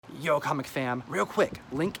Yo, Comic Fam, real quick,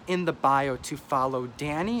 link in the bio to follow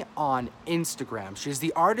Danny on Instagram. She's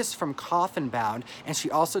the artist from Coffin Bound, and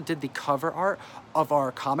she also did the cover art of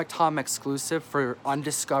our Comic Tom exclusive for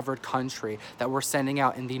Undiscovered Country that we're sending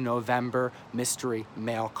out in the November mystery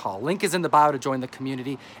mail call. Link is in the bio to join the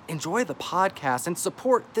community. Enjoy the podcast and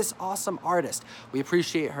support this awesome artist. We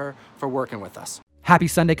appreciate her for working with us. Happy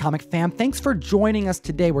Sunday, Comic Fam. Thanks for joining us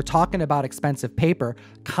today. We're talking about expensive paper,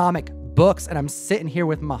 comic books, and I'm sitting here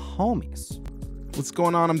with my homies. What's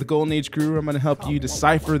going on? I'm the Golden Age Guru. I'm going to help you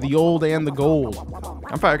decipher the old and the gold.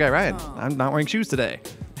 I'm Fire Guy Ryan. I'm not wearing shoes today.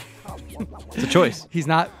 It's a choice. He's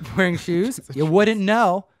not wearing shoes. You wouldn't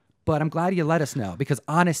know, but I'm glad you let us know because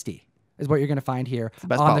honesty is what you're going to find here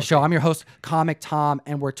on the show. I'm your host, Comic Tom,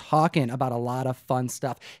 and we're talking about a lot of fun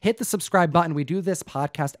stuff. Hit the subscribe button. We do this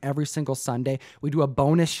podcast every single Sunday. We do a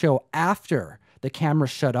bonus show after the camera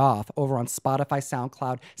shut off over on Spotify,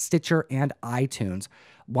 SoundCloud, Stitcher, and iTunes.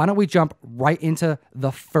 Why don't we jump right into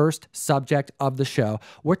the first subject of the show?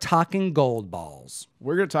 We're talking gold balls.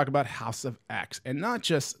 We're going to talk about House of X, and not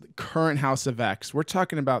just current House of X. We're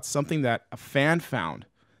talking about something that a fan found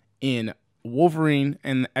in Wolverine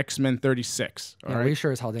and the X-Men 36. Yeah, right? We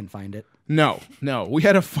sure as hell didn't find it. No. We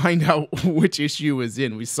had to find out which issue was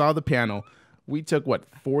in. We saw the panel. We took,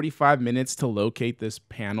 45 minutes to locate this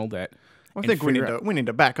panel that... I think we need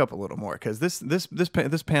to back up a little more because this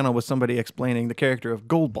panel was somebody explaining the character of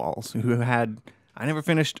Gold Balls, who had... I never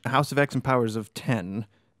finished House of X and Powers of 10,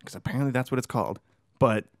 because apparently that's what it's called.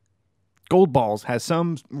 But Gold Balls has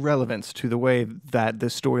some relevance to the way that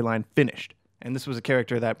this storyline finished. And this was a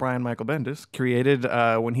character that Brian Michael Bendis created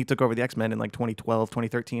when he took over the X-Men in like 2012,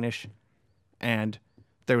 2013-ish. And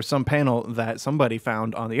there was some panel that somebody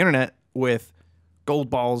found on the internet with Gold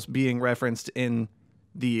Balls being referenced in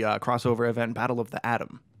the crossover event Battle of the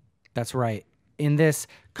Atom. That's right. In this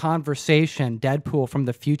conversation, Deadpool from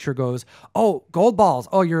the future goes, "Oh, Gold Balls.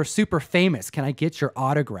 Oh, you're super famous. Can I get your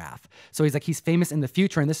autograph?" So he's famous in the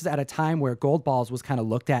future. And this is at a time where Gold Balls was kind of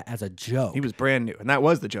looked at as a joke. He was brand new. And that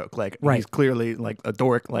was the joke. Like, right. He's clearly like a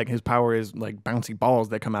dork. Like, his power is like bouncy balls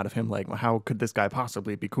that come out of him. Like, how could this guy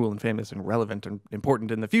possibly be cool and famous and relevant and important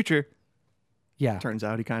in the future? Yeah. Turns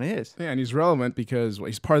out he kind of is. Yeah, and he's relevant because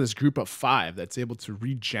he's part of this group of 5 that's able to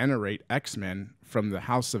regenerate X-Men from the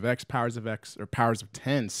House of X, Powers of X, or Powers of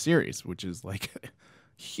 10 series, which is like a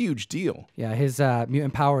huge deal. Yeah, his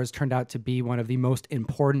mutant powers turned out to be one of the most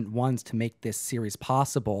important ones to make this series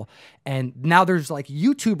possible. And now there's like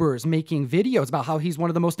YouTubers making videos about how he's one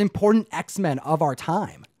of the most important X-Men of our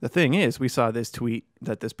time. The thing is, we saw this tweet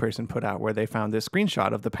that this person put out where they found this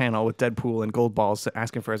screenshot of the panel with Deadpool and Gold Balls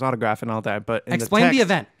asking for his autograph and all that. But explain the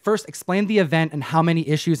event. First, explain the event and how many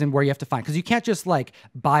issues and where you have to find. Because you can't just like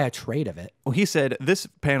buy a trade of it. Well, he said this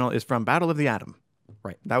panel is from Battle of the Atom.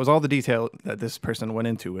 Right. That was all the detail that this person went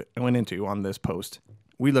into on this post.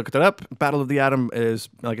 We looked it up. Battle of the Atom is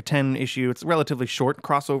like a 10 issue. It's a relatively short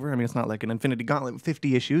crossover. I mean, it's not like an Infinity Gauntlet with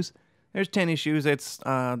 50 issues. There's 10 issues. It's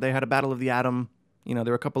they had a Battle of the Atom. You know,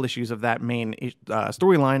 there were a couple issues of that main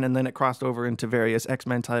storyline, and then it crossed over into various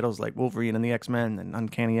X-Men titles like Wolverine and the X-Men and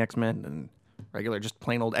Uncanny X-Men and regular just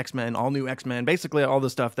plain old X-Men, all new X-Men, basically all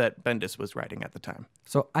the stuff that Bendis was writing at the time.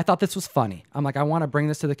 So I thought this was funny. I'm like, I want to bring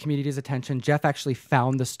this to the community's attention. Jeff actually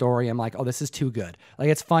found the story. I'm like, oh, this is too good. Like,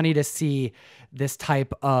 it's funny to see this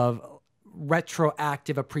type of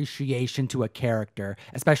retroactive appreciation to a character,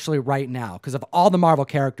 especially right now, because of all the Marvel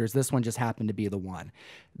characters, this one just happened to be the one.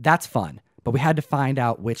 That's fun. But we had to find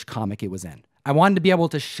out which comic it was in. I wanted to be able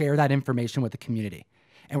to share that information with the community.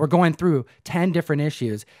 And we're going through 10 different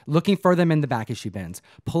issues, looking for them in the back issue bins,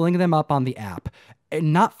 pulling them up on the app,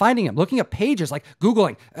 and not finding them, looking at pages, like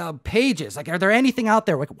Googling pages. Like, are there anything out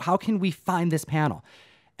there? Like, how can we find this panel?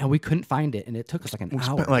 And we couldn't find it, and it took us like an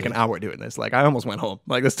hour. Spent like an hour doing this. Like, I almost went home.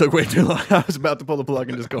 Like, this took way too long. I was about to pull the plug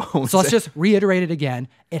and just go home. So let's just reiterate it again.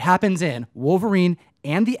 It happens in Wolverine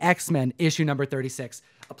and the X-Men issue number 36.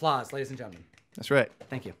 Applause, ladies and gentlemen. That's right.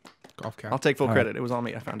 Thank you. Golf cap. I'll take full credit. It was on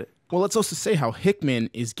me. I found it. Well, let's also say how Hickman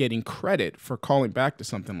is getting credit for calling back to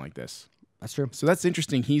something like this. That's true. So that's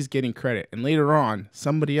interesting. He's getting credit. And later on,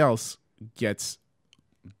 somebody else gets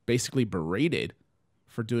basically berated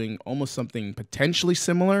for doing almost something potentially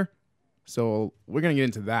similar. So we're going to get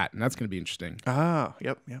into that, and that's going to be interesting. Ah,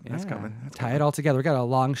 yep, that's coming. Tie it all together. We got a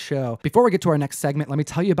long show. Before we get to our next segment, let me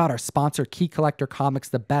tell you about our sponsor, Key Collector Comics,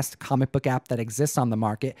 the best comic book app that exists on the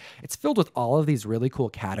market. It's filled with all of these really cool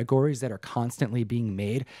categories that are constantly being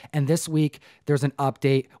made. And this week, there's an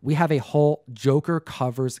update. We have a whole Joker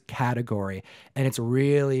covers category, and it's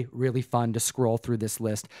really, really fun to scroll through this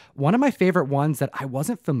list. One of my favorite ones that I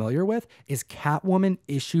wasn't familiar with is Catwoman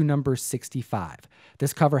issue number 65.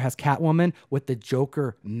 This cover has Catwoman woman with the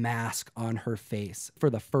Joker mask on her face for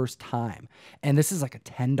the first time. And this is like a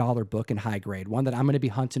 $10 book in high grade, one that I'm going to be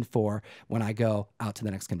hunting for when I go out to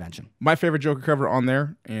the next convention. My favorite Joker cover on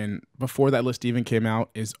there, and before that list even came out,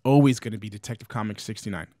 is always going to be Detective Comics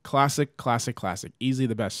 69. Classic, classic, classic. Easily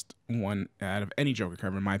the best one out of any Joker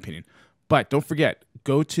cover, in my opinion. But don't forget,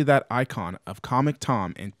 go to that icon of Comic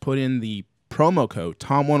Tom and put in the promo code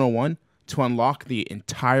TOM101 to unlock the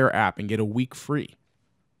entire app and get a week free.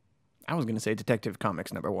 I was going to say Detective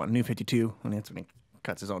Comics #1, New 52, and that's when he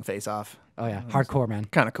cuts his own face off. Oh, yeah. Hardcore, man.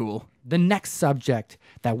 Kind of cool. The next subject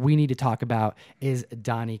that we need to talk about is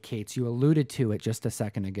Donny Cates. You alluded to it just a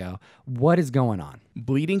second ago. What is going on?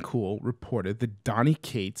 Bleeding Cool reported that Donny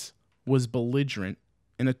Cates was belligerent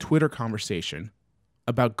in a Twitter conversation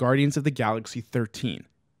about Guardians of the Galaxy 13.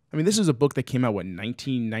 I mean, this is a book that came out,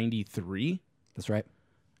 1993? That's right.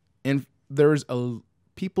 And there's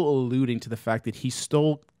people alluding to the fact that he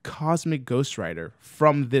stole Cosmic Ghost Rider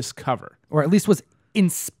from this cover. Or at least was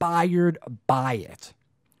inspired by it.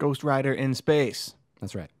 Ghost Rider in space.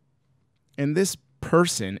 That's right. And this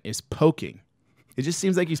person is poking. It just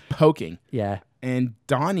seems like he's poking. Yeah. And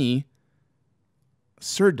Donny,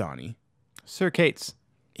 Sir Cates,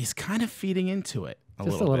 is kind of feeding into it a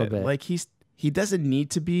Just little a little bit. bit. Like he doesn't need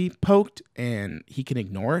to be poked and he can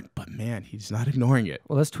ignore it, but man, he's not ignoring it.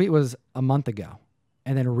 Well, this tweet was a month ago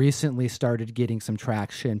and then recently started getting some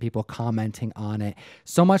traction, people commenting on it,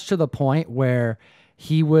 so much to the point where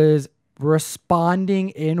he was responding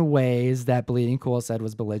in ways that Bleeding Cool said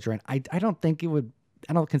was belligerent. I don't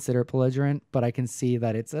consider it belligerent, but I can see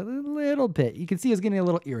that it's a little bit. You can see he's getting a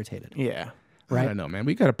little irritated. Yeah. Right? I don't know, man.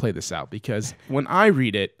 We got to play this out because when I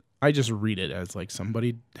read it, I just read it as like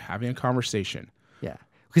somebody having a conversation. Yeah.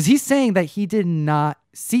 Because he's saying that he did not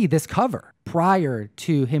see this cover prior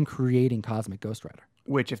to him creating Cosmic Ghost Rider.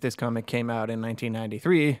 Which, if this comic came out in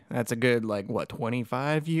 1993, that's a good,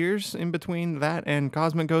 25 years in between that and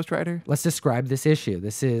Cosmic Ghost Rider? Let's describe this issue.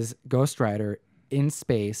 This is Ghost Rider in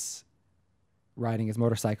space riding his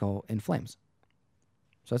motorcycle in flames.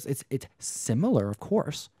 So it's similar, of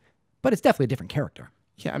course, but it's definitely a different character.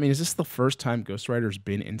 Yeah, I mean, is this the first time Ghost Rider's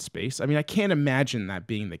been in space? I mean, I can't imagine that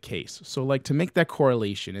being the case. So, to make that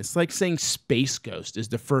correlation, it's like saying Space Ghost is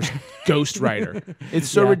the first Ghost Rider. It's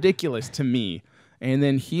so ridiculous to me. And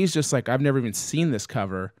then he's just like, I've never even seen this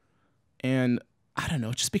cover. And I don't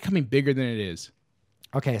know, it's just becoming bigger than it is.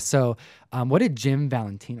 Okay, so what did Jim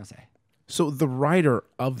Valentino say? So the writer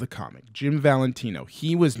of the comic, Jim Valentino,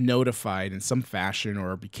 he was notified in some fashion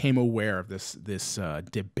or became aware of this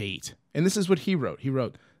debate. And this is what he wrote. He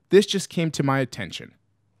wrote, "This just came to my attention,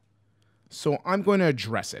 so I'm going to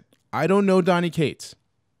address it. I don't know Donny Cates.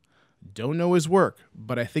 Don't know his work,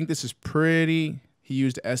 but I think this is pretty..." He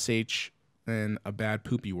used SH and a bad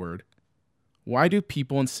poopy word. "Why do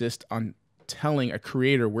people insist on telling a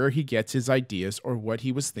creator where he gets his ideas or what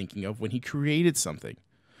he was thinking of when he created something?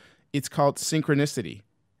 It's called synchronicity.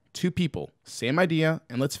 Two people, same idea,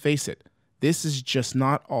 and let's face it, this is just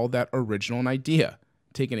not all that original an idea.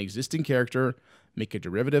 Take an existing character, make a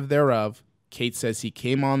derivative thereof. Cates says he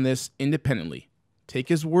came on this independently. Take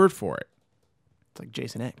his word for it." It's like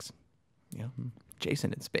Jason X.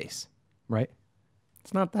 Jason in space. Right?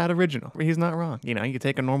 It's not that original. He's not wrong. You could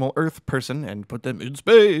take a normal Earth person and put them in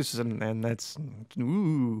space, and that's,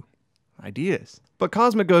 ideas. But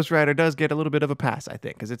Cosmic Ghost Rider does get a little bit of a pass, I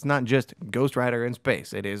think, because it's not just Ghost Rider in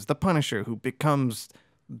space. It is the Punisher who becomes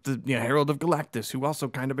the Herald of Galactus, who also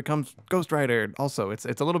kind of becomes Ghost Rider. Also, it's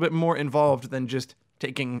a little bit more involved than just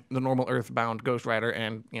taking the normal Earth-bound Ghost Rider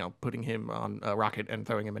and putting him on a rocket and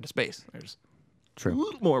throwing him into space. There's a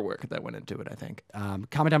little more work that went into it, I think.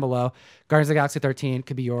 Comment down below. Guardians of the Galaxy 13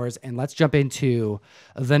 could be yours. And let's jump into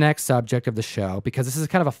the next subject of the show, because this is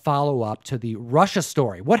kind of a follow-up to the Russia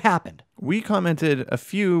story. What happened? We commented a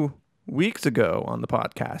few weeks ago on the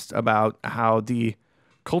podcast about how the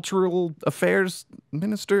cultural affairs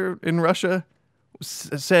minister in Russia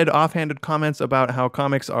said offhanded comments about how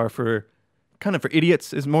comics are for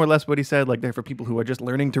idiots, is more or less what he said. Like, they're for people who are just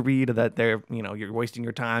learning to read, that they're, you're wasting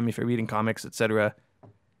your time if you're reading comics, etc.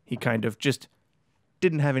 He kind of just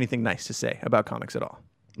didn't have anything nice to say about comics at all.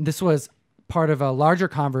 This was part of a larger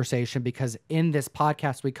conversation because in this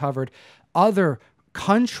podcast we covered other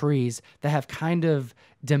countries that have kind of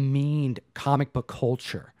demeaned comic book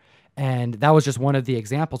culture. And that was just one of the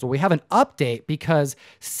examples. But we have an update because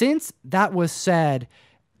since that was said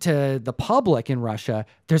to the public in Russia,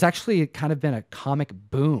 there's actually kind of been a comic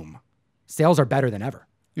boom. Sales are better than ever.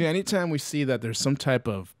 Yeah, anytime we see that there's some type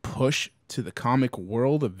of push to the comic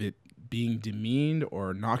world of it being demeaned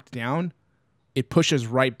or knocked down, it pushes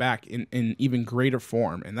right back in even greater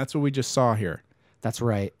form. And that's what we just saw here. That's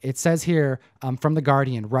right. It says here from The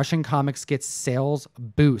Guardian, Russian comics gets sales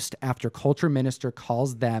boost after culture minister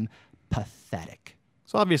calls them pathetic.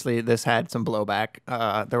 So obviously this had some blowback.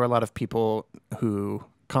 There were a lot of people who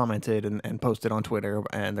commented and posted on Twitter,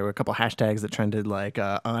 and there were a couple hashtags that trended like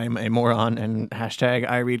I'm a moron and hashtag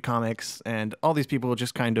I read comics, and all these people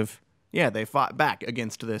just kind of, they fought back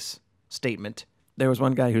against this statement. There was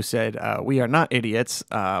one guy who said, we are not idiots.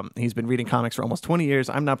 He's been reading comics for almost 20 years.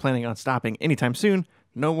 I'm not planning on stopping anytime soon.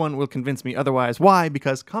 No one will convince me otherwise. Why?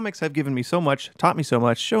 Because comics have given me so much, taught me so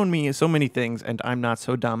much, shown me so many things, and I'm not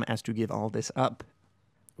so dumb as to give all this up.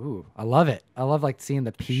 Ooh, I love it. I love like seeing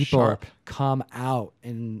the people Sharp. come out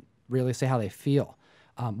and really say how they feel.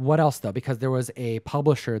 What else though? Because there was a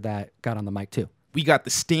publisher that got on the mic too. We got the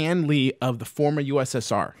Stan Lee of the former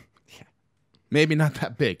USSR. Yeah. Maybe not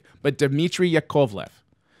that big, but Dmitry Yakovlev,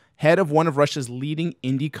 head of one of Russia's leading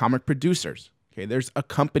indie comic producers. Okay, there's a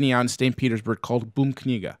company out in St. Petersburg called Boom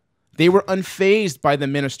Kniga. They were unfazed by the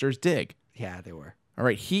minister's dig. Yeah, they were. All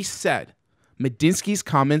right, he said Medinsky's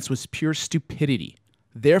comments was pure stupidity,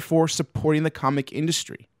 therefore supporting the comic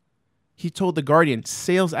industry. He told The Guardian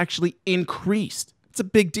sales actually increased. It's a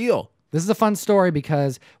big deal. This is a fun story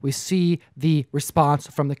because we see the response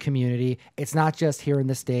from the community. It's not just here in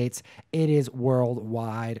the States, it is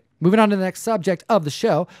worldwide. Moving on to the next subject of the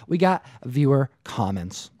show, we got viewer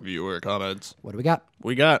comments. Viewer comments. What do we got?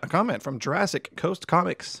 We got a comment from Jurassic Coast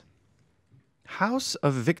Comics. House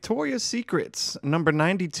of Victoria's Secrets, number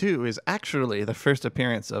 92, is actually the first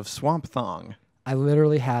appearance of Swamp Thong. I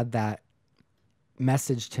literally had that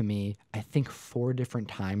message to me, I think 4 different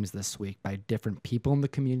times this week by different people in the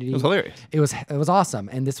community. It was hilarious. It was awesome.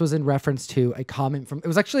 And this was in reference to a comment it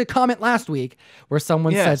was actually a comment last week where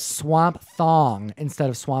someone said Yes. Swamp Thong instead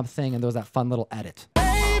of Swamp Thing, and there was that fun little edit.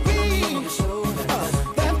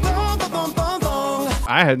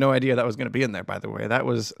 I had no idea that was going to be in there, by the way. That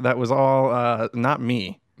was all not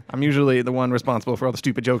me. I'm usually the one responsible for all the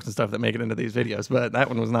stupid jokes and stuff that make it into these videos, but that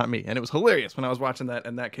one was not me. And it was hilarious when I was watching that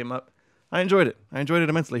and that came up. I enjoyed it. I enjoyed it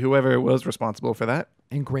immensely, whoever was responsible for that.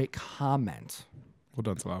 And great comment. Well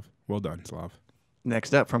done, Slav. Well done, Slav.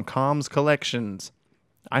 Next up from Comms Collections.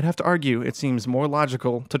 I'd have to argue it seems more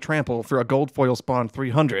logical to trample for a gold foil Spawn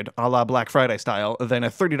 300 a la Black Friday style than a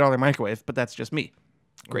 $30 microwave, but that's just me.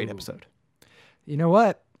 Great episode. You know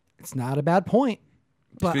what? It's not a bad point.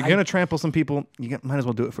 But If you're going to trample some people, might as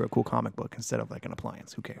well do it for a cool comic book instead of like an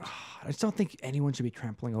appliance. Who cares? I just don't think anyone should be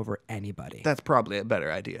trampling over anybody. That's probably a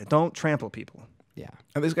better idea. Don't trample people. Yeah.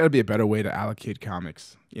 And there's got to be a better way to allocate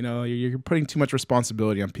comics. You know, you're putting too much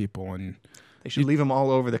responsibility on people, and They should leave them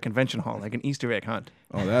all over the convention hall like an Easter egg hunt.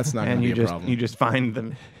 oh, that's not going And to you be a just problem. you just find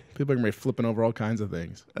them. People are going to be flipping over all kinds of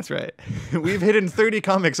things. That's right. We've hidden 30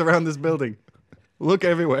 comics around this building. Look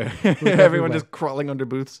everywhere. Everyone everywhere. just crawling under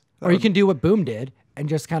booths. Or you can do what Boom did and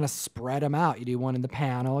just kind of spread them out. You do one in the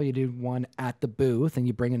panel, you do one at the booth, and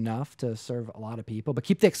you bring enough to serve a lot of people. But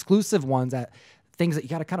keep the exclusive ones at things that you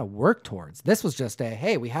got to kind of work towards. This was just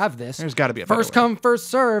hey, we have this. There's gotta be a better first way. come, first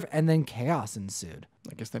serve, and then chaos ensued.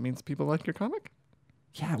 I guess that means people like your comic.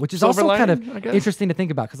 Yeah, which is Silver also kind lining, I of guess. interesting to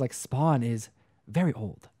think about because like Spawn is very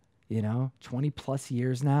old, 20 plus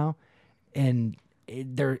years now, and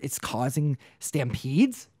it's causing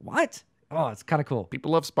stampedes. What? Oh, it's kind of cool,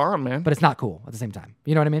 People love Spawn, man. but it's not cool at the same time.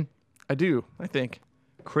 You know what I mean? I do, I think.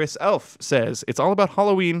 Chris Elf says, it's all about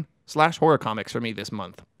Halloween/horror comics for me this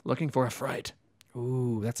month. Looking for a fright.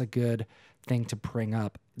 Ooh, that's a good thing to bring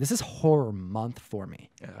up. This is horror month for me.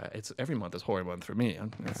 It's every month is horror month for me.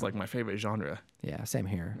 It's like my favorite genre. Yeah, same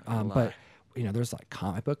here. lie. But there's like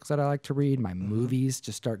comic books that I like to read. My movies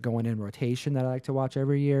just start going in rotation that I like to watch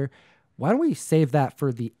every year. Why don't we save that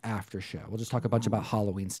for the after show? We'll just talk a bunch about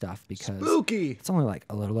Halloween stuff because Spooky. it's only like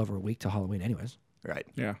a little over a week to Halloween anyways. Right.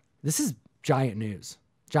 Yeah. This is giant news,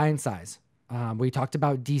 giant size. We talked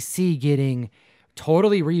about DC getting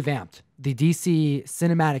totally revamped. The DC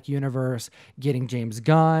cinematic universe getting James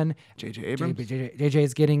Gunn. J.J. Abrams. JJ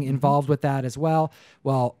is getting involved with that as well.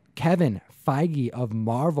 Well, Kevin Feige of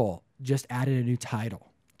Marvel just added a new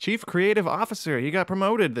title. Chief Creative Officer. He got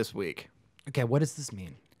promoted this week. Okay, what does this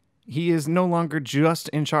mean? He is no longer just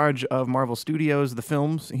in charge of Marvel Studios, the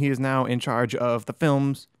films. He is now in charge of the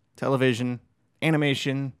films, television,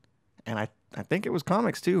 animation, and I think it was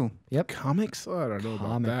comics too. Yep. Comics? Oh, I don't know about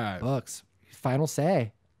Comic that. books. Final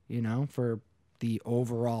say, for the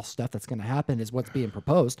overall stuff that's going to happen is what's being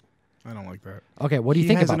proposed. I don't like that. Okay, what do you He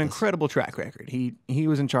think has about an this? incredible track record. He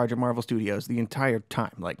was in charge of Marvel Studios the entire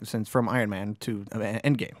time, like since from Iron Man to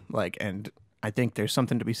Endgame. And I think there's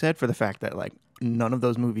something to be said for the fact that none of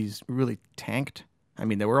those movies really tanked. I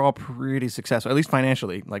mean, they were all pretty successful, at least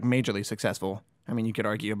financially, majorly successful. I mean, you could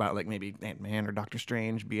argue about like maybe Ant-Man or Doctor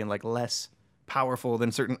Strange being like less powerful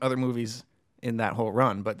than certain other movies in that whole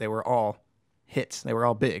run, but they were all hits. They were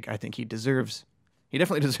all big. I think he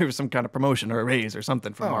definitely deserves some kind of promotion or a raise or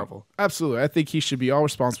something from Marvel. Absolutely. I think he should be all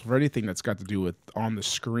responsible for anything that's got to do with on the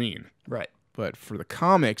screen. Right. But for the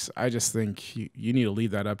comics, I just think you need to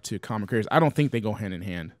leave that up to comic creators. I don't think they go hand in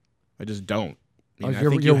hand. I just don't. I mean, I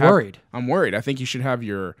think you're worried. I'm worried. I think you should have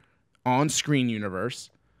your on-screen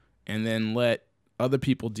universe and then let other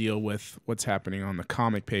people deal with what's happening on the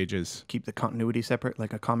comic pages. Keep the continuity separate,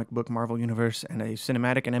 like a comic book Marvel universe and a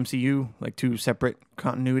cinematic and MCU, like two separate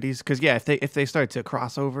continuities. Because yeah, if they start to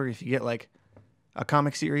cross over, if you get like a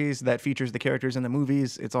comic series that features the characters in the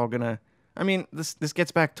movies, it's all gonna. I mean, this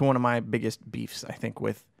gets back to one of my biggest beefs, I think,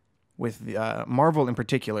 with Marvel in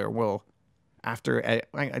particular. Will after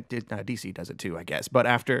DC does it too, I guess, but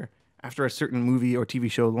after a certain movie or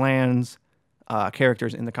TV show lands.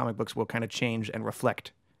 Characters in the comic books will kind of change and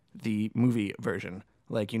reflect the movie version.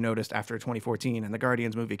 Like you noticed after 2014 and the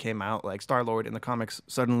Guardians movie came out, like Star-Lord in the comics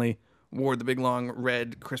suddenly wore the big long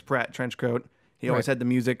red Chris Pratt trench coat. He always had the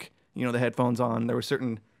music, the headphones on. There were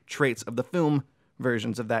certain traits of the film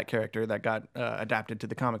versions of that character that got adapted to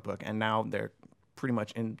the comic book, and now they're pretty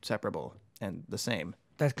much inseparable and the same.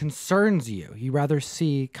 That concerns you. You rather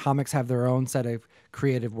see comics have their own set of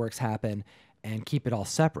creative works happen and keep it all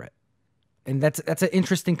separate. And that's an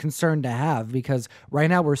interesting concern to have, because right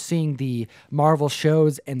now we're seeing the Marvel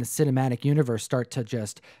shows and the cinematic universe start to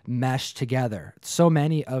just mesh together. So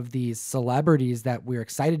many of these celebrities that we're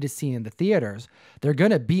excited to see in the theaters, they're going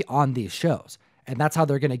to be on these shows. And that's how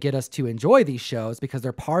they're going to get us to enjoy these shows, because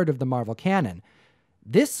they're part of the Marvel canon.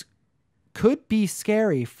 This could be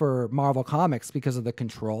scary for Marvel Comics because of the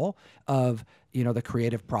control of, the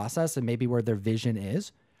creative process and maybe where their vision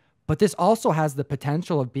is. But this also has the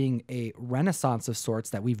potential of being a renaissance of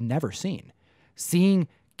sorts that we've never seen. Seeing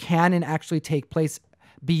canon actually take place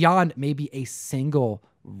beyond maybe a single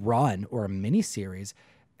run or a miniseries,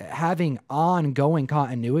 having ongoing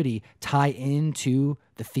continuity tie into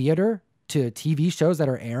the theater, to TV shows that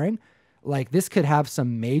are airing, like this could have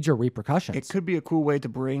some major repercussions. It could be a cool way to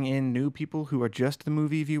bring in new people who are just the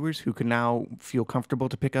movie viewers who can now feel comfortable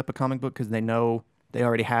to pick up a comic book because they know they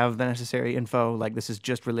already have the necessary info. Like this is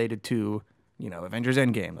just related to, Avengers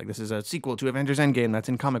Endgame. Like this is a sequel to Avengers Endgame that's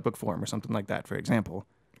in comic book form or something like that, for example.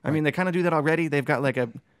 I mean, they kind of do that already. They've got like a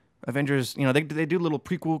Avengers, they do little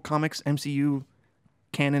prequel comics, MCU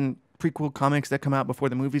canon prequel comics that come out before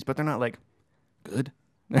the movies, but they're not like good.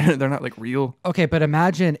 They're not like real. Okay, but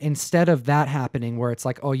imagine instead of that happening where it's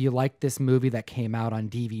like, oh, you like this movie that came out on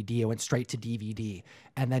DVD, it went straight to DVD,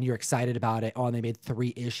 and then you're excited about it. Oh, and they made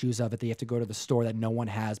 3 issues of it that you have to go to the store that no one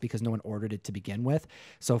has because no one ordered it to begin with.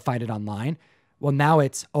 So find it online. Well, now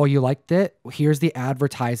it's, oh, you liked it? Here's the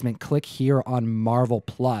advertisement. Click here on Marvel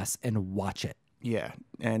Plus and watch it. Yeah,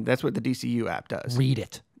 and that's what the DCU app does. Read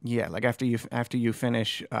it. Yeah, like after you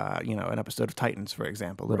finish, an episode of Titans, for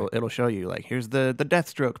example, it'll show you like here's the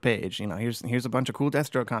Deathstroke page. Here's a bunch of cool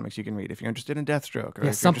Deathstroke comics you can read if you're interested in Deathstroke or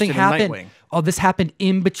if something you're happened. In Nightwing. Oh, this happened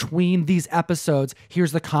in between these episodes.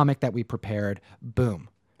 Here's the comic that we prepared. Boom.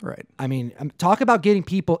 Right. I mean, talk about getting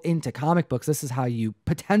people into comic books. This is how you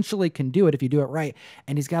potentially can do it if you do it right.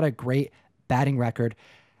 And he's got a great batting record.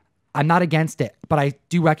 I'm not against it, but I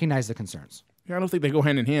do recognize the concerns. Yeah, I don't think they go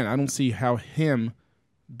hand in hand. I don't see how him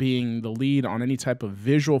being the lead on any type of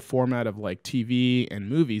visual format of like TV and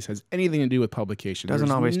movies has anything to do with publication. Doesn't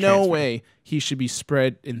There's always no transfer. way he should be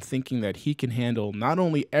spread in thinking that he can handle not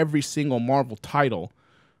only every single Marvel title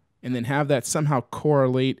and then have that somehow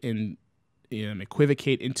correlate and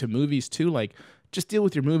equivocate into movies too. Like, just deal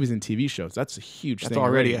with your movies and TV shows. That's a huge That's thing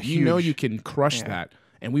already a You know huge- you can crush Yeah. that.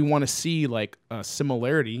 And we want to see like a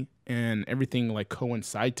similarity and everything like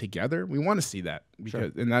coincide together. We want to see that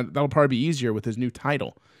because and that'll probably be easier with his new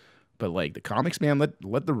title. But like the comics, man,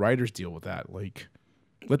 let the writers deal with that. Like,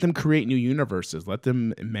 let them create new universes. Let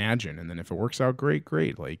them imagine, and then if it works out,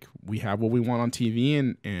 great. Like we have what we want on TV,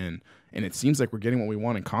 and it seems like we're getting what we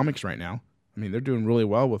want in comics right now. I mean, they're doing really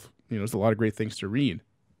well with there's a lot of great things to read.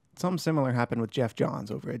 Something similar happened with Jeff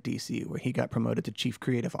Johns over at DC, where he got promoted to chief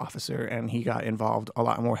creative officer, and he got involved a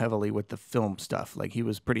lot more heavily with the film stuff. Like he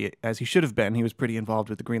was pretty, as he should have been, he was pretty involved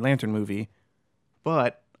with the Green Lantern movie.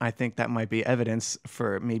 But I think that might be evidence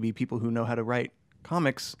for maybe people who know how to write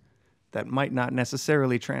comics that might not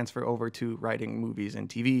necessarily transfer over to writing movies and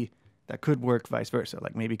TV. That could work vice versa.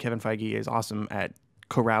 Like maybe Kevin Feige is awesome at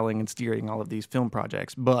corralling and steering all of these film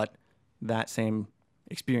projects, but that same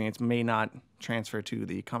experience may not transfer to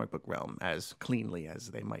the comic book realm as cleanly as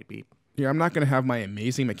they might be. Yeah, I'm not gonna have my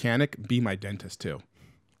amazing mechanic be my dentist too.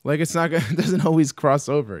 Like it doesn't always cross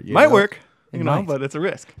over. Might work. It might. but it's a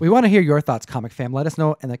risk. We want to hear your thoughts, Comic Fam. Let us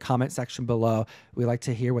know in the comment section below. We like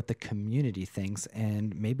to hear what the community thinks,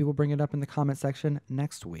 and maybe we'll bring it up in the comment section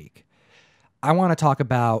next week. I want to talk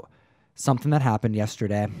about something that happened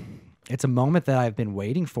yesterday. It's a moment that I've been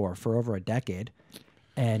waiting for over a decade,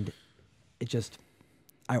 and it just,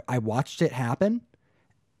 I watched it happen.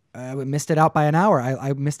 I missed it out by an hour.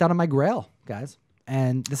 I missed out on my Grail, guys.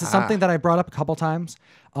 And this is something that I brought up a couple times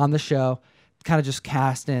on the show, kind of just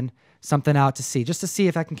casting something out to see, just to see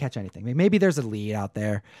if I can catch anything. Maybe there's a lead out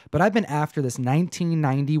there, but I've been after this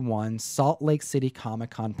 1991 Salt Lake City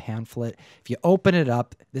Comic-Con pamphlet. If you open it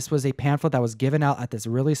up, this was a pamphlet that was given out at this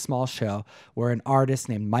really small show where an artist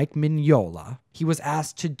named Mike Mignola, he was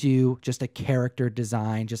asked to do just a character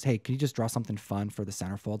design, just, hey, could you just draw something fun for the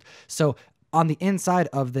centerfold? So on the inside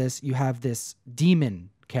of this, you have this demon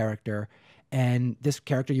character, and this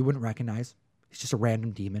character you wouldn't recognize. He's just a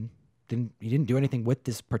random demon. He didn't do anything with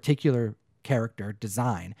this particular character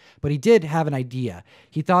design, but he did have an idea.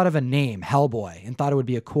 He thought of a name, Hellboy, and thought it would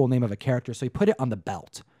be a cool name of a character, so he put it on the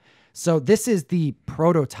belt. So this is the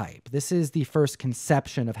prototype. This is the first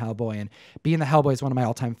conception of Hellboy, and Being the Hellboy is one of my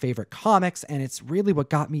all-time favorite comics, and it's really what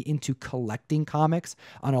got me into collecting comics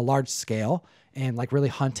on a large scale and like really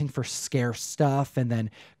hunting for scarce stuff and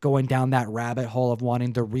then going down that rabbit hole of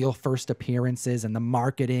wanting the real first appearances and the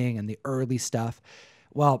marketing and the early stuff.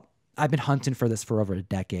 Well, I've been hunting for this for over a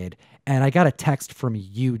decade, and I got a text from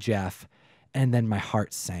you, Jeff, and then my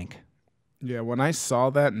heart sank. Yeah, when I saw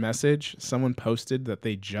that message, someone posted that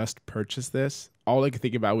they just purchased this. All I could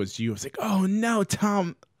think about was you. I was like, oh no,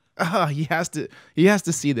 Tom, he has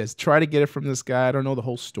to see this. Try to get it from this guy. I don't know the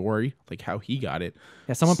whole story, like how he got it.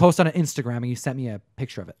 Yeah, someone posted on Instagram, and you sent me a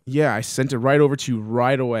picture of it. Yeah, I sent it right over to you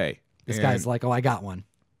right away. This guy's like, oh, I got one.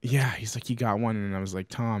 Yeah, he's like, you got one. And I was like,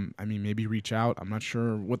 Tom, I mean, maybe reach out. I'm not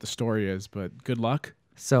sure what the story is, but good luck.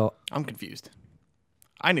 So I'm confused.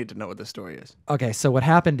 I need to know what the story is. Okay, so what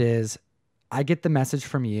happened is I get the message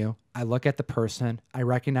from you. I look at the person. I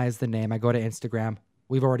recognize the name. I go to Instagram.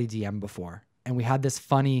 We've already DM'd before. And we had this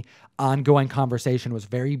funny ongoing conversation. It was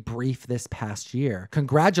very brief this past year.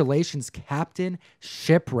 Congratulations, Captain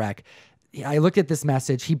Shipwreck. I looked at this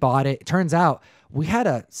message. He bought it. It turns out we had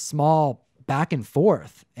a small back and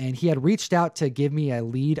forth, and he had reached out to give me a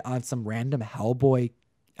lead on some random Hellboy,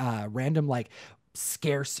 random like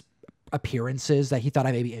scarce appearances that he thought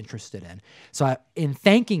I may be interested in. So in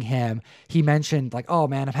thanking him, he mentioned like, oh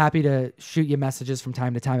man, I'm happy to shoot you messages from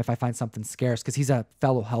time to time if I find something scarce, because he's a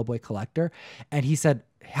fellow Hellboy collector. And he said,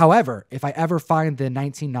 however, if I ever find the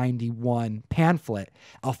 1991 pamphlet,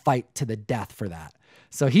 I'll fight to the death for that.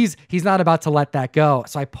 So he's not about to let that go.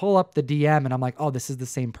 So I pull up the DM and I'm like, oh, this is the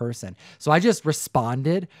same person. So I just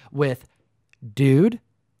responded with, dude,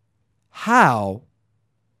 how?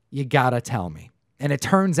 You gotta tell me. And it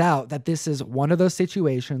turns out that this is one of those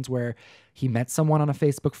situations where he met someone on a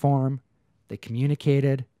Facebook forum, they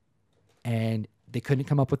communicated, and they couldn't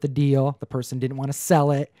come up with a deal. The person didn't want to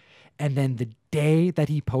sell it. And then the day that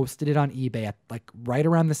he posted it on eBay, at like right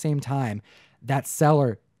around the same time, that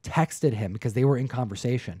seller texted him because they were in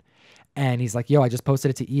conversation. And he's like, yo, I just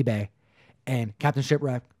posted it to eBay. And Captain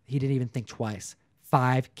Shipwreck, he didn't even think twice.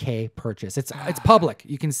 $5K purchase. It's public.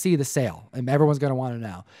 You can see the sale, and everyone's going to want to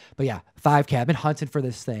know. But yeah, $5K. I've been hunting for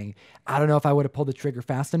this thing. I don't know if I would have pulled the trigger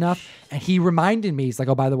fast enough. And he reminded me, he's like,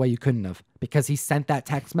 oh, by the way, you couldn't have, because he sent that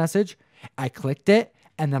text message. I clicked it,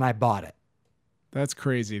 and then I bought it. That's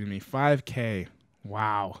crazy to me. $5K.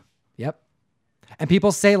 Wow. Yep. And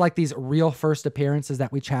people say like these real first appearances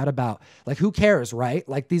that we chat about, like who cares, right?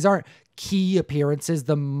 Like these aren't key appearances.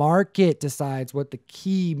 The market decides what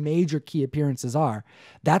the major key appearances are.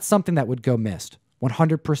 That's something that would go missed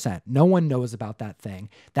 100%. No one knows about that thing.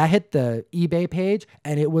 That hit the eBay page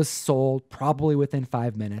and it was sold probably within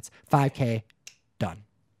 5 minutes. 5K, done.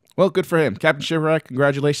 Well, good for him. Captain Shipwreck,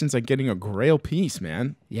 congratulations on getting a Grail piece,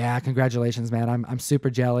 man. Yeah, congratulations, man. I'm super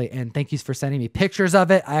jelly, and thank you for sending me pictures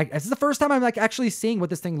of it. This is the first time I'm like actually seeing what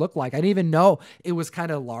this thing looked like. I didn't even know it was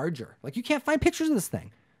kind of larger. Like you can't find pictures of this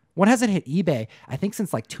thing. One hasn't hit eBay, I think,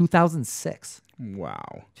 since like 2006.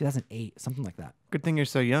 Wow. 2008, something like that. Good thing you're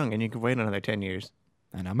so young and you can wait another 10 years.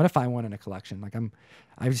 And I'm gonna find one in a collection. Like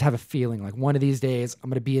I just have a feeling like one of these days I'm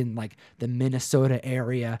gonna be in like the Minnesota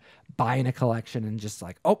area buying a collection and just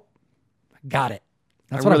like, oh, got it.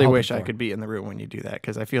 That's I what really I'm wish hoping I for. could be in the room when you do that,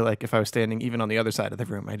 because I feel like if I was standing even on the other side of the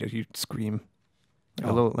room, you'd scream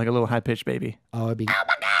like a little high pitched baby. Oh, it'd be. Oh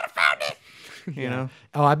my god, I found it! You know?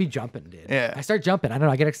 Oh, I'd be jumping, dude. Yeah. I start jumping. I don't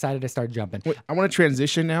know. I get excited. I start jumping. Wait, I want to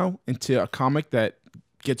transition now into a comic that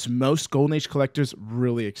gets most Golden Age collectors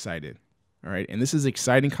really excited. All right. And this is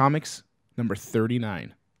Exciting Comics number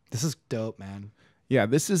 39. This is dope, man. Yeah,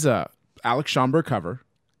 this is a Alex Schomburg cover,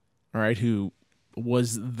 all right, who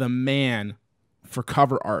was the man for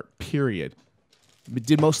cover art, period.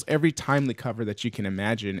 Did most every timely cover that you can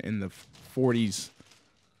imagine in the 40s.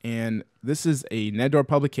 And this is a Nedor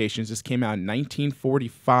Publications. This came out in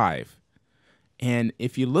 1945. And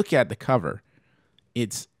if you look at the cover,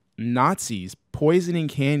 it's Nazis poisoning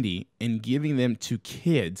candy and giving them to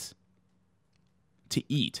kids to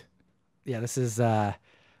eat. Yeah, this is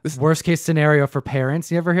worst case scenario for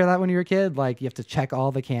parents. You ever hear that when you were a kid? Like you have to check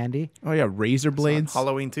all the candy. Oh yeah, razor blades.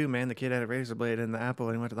 Halloween 2, man. The kid had a razor blade in the apple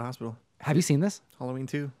and he went to the hospital. Have you seen this? Halloween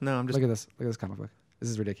 2? No, I'm just... Look at this. Look at this comic book. This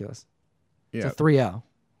is ridiculous. Yeah, It's a 3.0.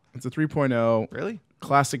 it's a 3.0. Really?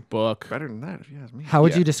 Classic book. Better than that, if you ask me. How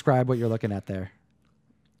would Yeah. you describe what you're looking at there?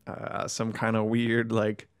 Some kind of weird,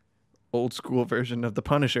 like, old school version of the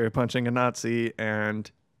Punisher punching a Nazi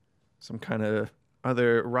and some kind of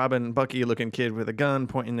other Robin Bucky looking kid with a gun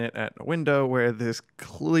pointing it at a window where this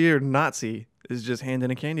clear Nazi is just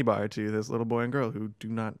handing a candy bar to this little boy and girl who do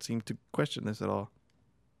not seem to question this at all.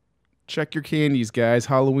 Check your candies, guys.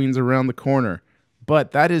 Halloween's around the corner.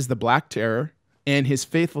 But that is the Black Terror and his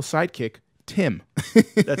faithful sidekick, Tim.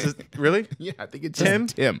 That's just, really? Yeah, I think it's Tim?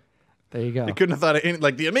 just Tim. There you go. They couldn't have thought of any,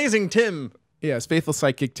 like the amazing Tim. Yeah, his faithful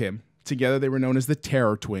sidekick, Tim. Together they were known as the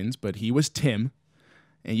Terror Twins, but he was Tim.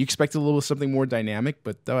 And you expected a little something more dynamic,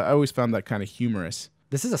 but I always found that kind of humorous.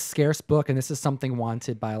 This is a scarce book, and this is something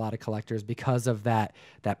wanted by a lot of collectors because of that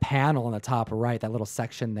panel on the top right, that little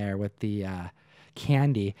section there with the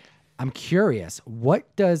candy. I'm curious,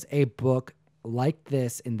 what does a book like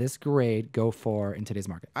this in this grade go for in today's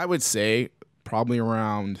market? I would say probably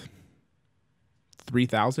around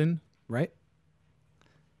 3,000. Right?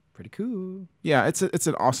 Pretty cool. Yeah, it's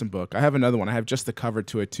an awesome book. I have another one. I have just the cover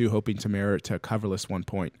to it too, hoping to merit to coverless one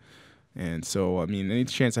point. And so, I mean, any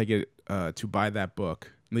chance I get to buy that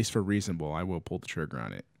book, at least for reasonable, I will pull the trigger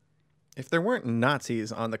on it. If there weren't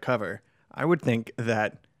Nazis on the cover, I would think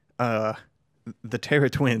that the Terror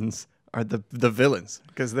Twins are the villains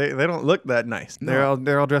because they don't look that nice. No.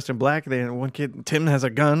 They're all dressed in black. One kid, Tim, has a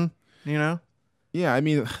gun. You know. Yeah, I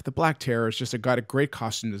mean, the Black Terror is just got a great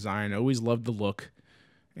costume design. I always loved the look.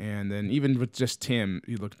 And then even with just Tim,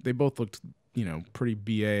 they both looked, pretty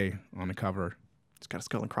BA on the cover. It's got a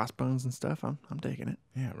skull and crossbones and stuff. I'm digging it.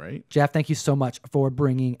 Yeah, right? Jeff, thank you so much for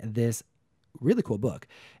bringing this really cool book.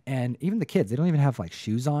 And even the kids, they don't even have like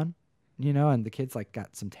shoes on, and the kids like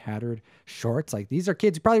got some tattered shorts. Like these are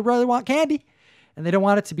kids who probably really want candy and they don't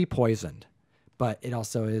want it to be poisoned. But it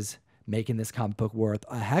also is making this comic book worth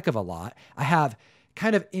a heck of a lot. I have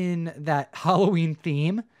kind of in that Halloween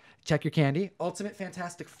theme, check your candy, Ultimate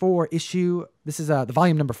Fantastic Four issue. This is the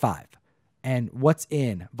volume number 5. And what's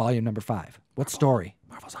in volume number 5? What story?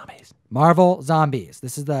 Marvel Zombies. Marvel Zombies.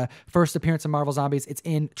 This is the first appearance of Marvel Zombies. It's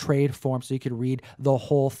in trade form, so you could read the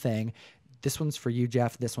whole thing. This one's for you,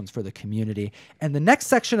 Jeff. This one's for the community. And the next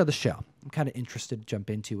section of the show, I'm kind of interested to jump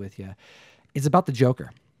into with you, is about the Joker.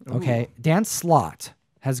 Okay, Dan Slott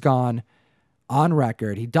has gone on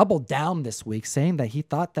record. He doubled down this week saying that he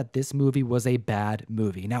thought that this movie was a bad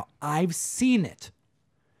movie. Now, I've seen it.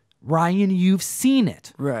 Ryan, you've seen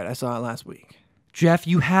it. Right, I saw it last week. Jeff,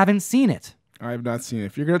 you haven't seen it. I have not seen it.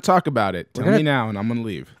 If you're going to talk about it, tell me now and I'm going to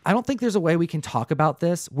leave. I don't think there's a way we can talk about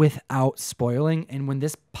this without spoiling. And when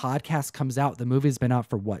this podcast comes out, the movie's been out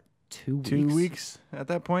for what, 2 weeks? 2 weeks at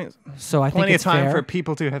that point. So I think Plenty of it's time fair. for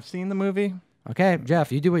people to have seen the movie. Okay,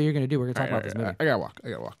 Jeff, you do what you're going to do. We're going to talk about this movie. I got to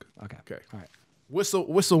walk. Okay. Okay. All right.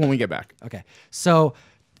 Whistle when we get back. Okay. So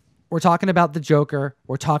we're talking about the Joker.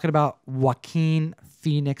 We're talking about Joaquin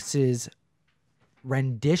Phoenix's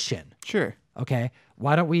rendition. Sure. Okay.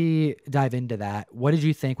 Why don't we dive into that? What did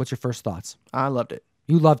you think? What's your first thoughts? I loved it.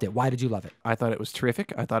 You loved it. Why did you love it? I thought it was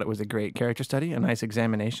terrific. I thought it was a great character study, a nice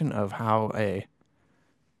examination of how a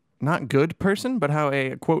not good person, but how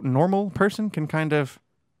a quote normal person can kind of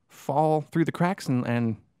fall through the cracks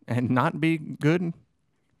and not be good.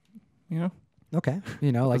 Okay.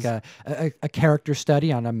 Like a character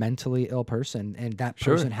study on a mentally ill person, and that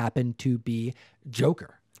person happened to be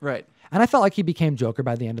Joker. Right. And I felt like he became Joker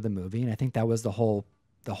by the end of the movie, and I think that was the whole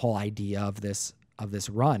idea of this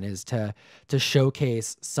run, is to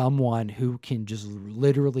showcase someone who can just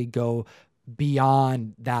literally go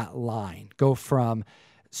beyond that line, go from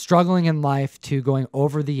struggling in life to going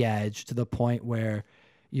over the edge to the point where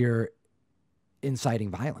you're inciting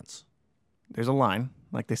violence. There's a line,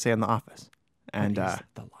 like they say in The Office, and What is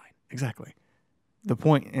the line? exactly. The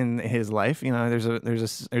point in his life, there's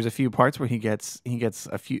a few parts where he gets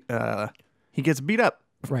beat up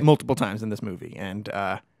Right. multiple times in this movie, and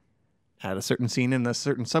at a certain scene in a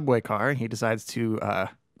certain subway car, he decides to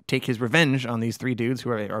take his revenge on these 3 dudes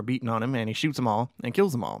who are beating on him, and he shoots them all and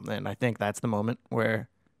kills them all. And I think that's the moment where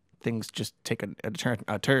things just take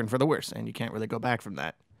a turn for the worse, and you can't really go back from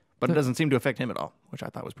that. But it doesn't seem to affect him at all, which I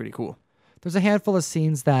thought was pretty cool. There's a handful of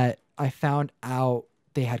scenes that I found out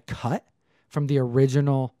they had cut from the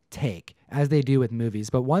original take, as they do with movies,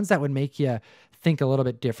 but ones that would make you think a little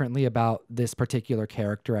bit differently about this particular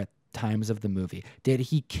character at times of the movie. Did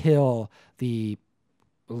he kill the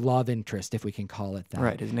love interest, if we can call it that?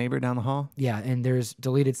 Right, his neighbor down the hall. Yeah, and there's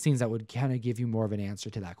deleted scenes that would kind of give you more of an answer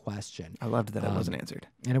to that question. I loved that it wasn't answered.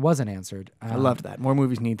 And it wasn't answered. I loved that. More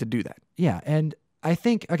movies need to do that. Yeah, and I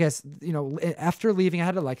think, I guess, you know, after leaving, I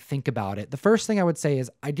had to like think about it. The first thing I would say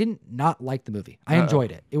is I didn't not like the movie. I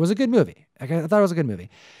enjoyed it. It was a good movie. I thought it was a good movie.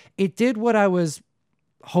 It did what I was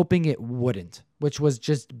hoping it wouldn't, which was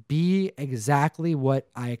just be exactly what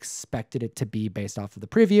I expected it to be based off of the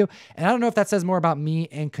preview. And I don't know if that says more about me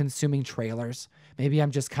and consuming trailers. Maybe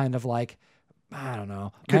I'm just kind of like, I don't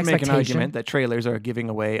know. Could make an argument that trailers are giving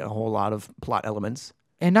away a whole lot of plot elements.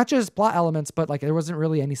 And not just plot elements, but like there wasn't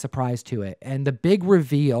really any surprise to it. And the big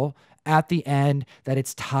reveal at the end that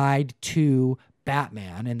it's tied to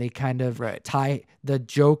Batman, and they kind of tie the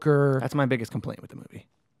Joker. That's my biggest complaint with the movie.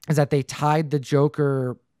 Is that they tied the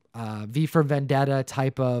Joker V for Vendetta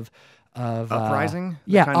type of uprising?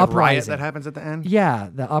 Yeah, kind of riot uprising that happens at the end? Yeah,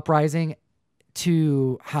 the uprising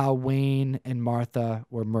to how Wayne and Martha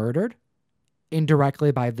were murdered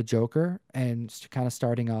indirectly by the Joker, and kind of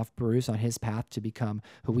starting off Bruce on his path to become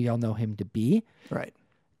who we all know him to be. Right.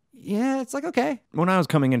 Yeah, it's like, okay. When I was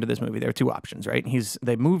coming into this movie, there were 2 options, right?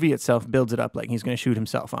 The movie itself builds it up like he's going to shoot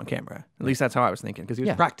himself on camera. At least that's how I was thinking, because he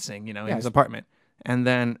was practicing, in his apartment. And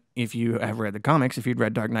then if you have read the comics, if you'd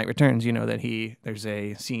read Dark Knight Returns, you know that there's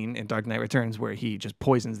a scene in Dark Knight Returns where he just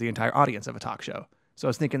poisons the entire audience of a talk show. So I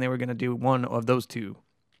was thinking they were going to do one of those 2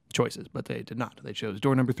 choices, but they did not. They chose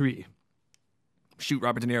door number 3. Shoot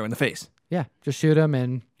Robert De Niro in the face. Yeah, just shoot him,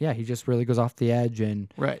 and he just really goes off the edge,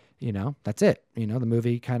 and that's it. The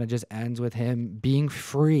movie kind of just ends with him being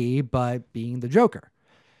free, but being the Joker.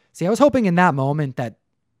 See, I was hoping in that moment that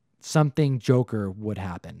something Joker would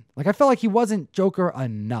happen. Like, I felt like he wasn't Joker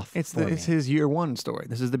enough. It's his year 1 story.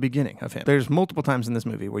 This is the beginning of him. There's multiple times in this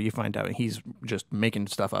movie where you find out he's just making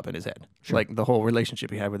stuff up in his head. Sure. Like the whole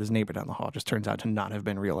relationship he had with his neighbor down the hall just turns out to not have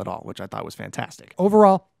been real at all, which I thought was fantastic.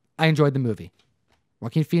 Overall, I enjoyed the movie.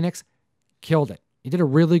 Joaquin Phoenix killed it. He did a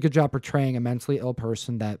really good job portraying a mentally ill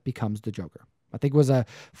person that becomes the Joker. I think it was a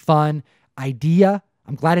fun idea.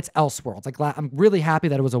 I'm glad it's Elseworlds. I'm really happy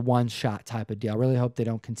that it was a one-shot type of deal. I really hope they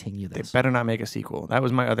don't continue this. They better not make a sequel. That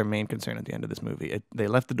was my other main concern at the end of this movie. They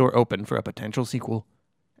left the door open for a potential sequel,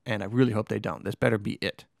 and I really hope they don't. This better be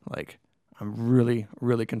it. Like, I'm really,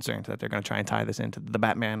 really concerned that they're going to try and tie this into the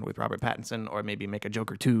Batman with Robert Pattinson, or maybe make a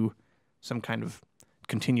Joker 2, some kind of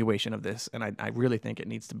continuation of this, and I really think it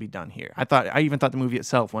needs to be done here. I even thought the movie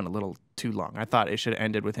itself went a little too long. I thought it should have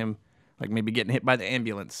ended with him like maybe getting hit by the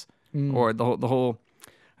ambulance or the whole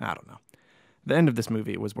I don't know. The end of this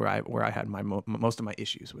movie was where I had my most of my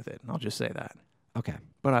issues with it. I'll just say that. Okay.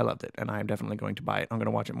 But I loved it, and I'm definitely going to buy it. I'm going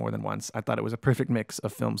to watch it more than once. I thought it was a perfect mix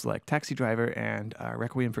of films like Taxi Driver and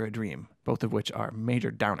Requiem for a Dream, both of which are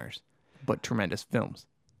major downers, but tremendous films.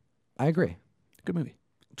 I agree. Good movie.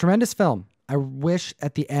 Tremendous film. I wish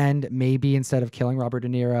at the end, maybe instead of killing Robert De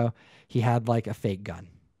Niro, he had like a fake gun.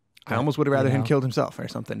 I almost would have rather him killed himself or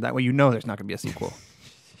something. That way there's not going to be a sequel.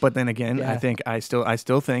 But then again, I think I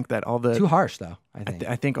still think that all the too harsh though.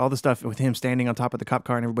 I think all the stuff with him standing on top of the cop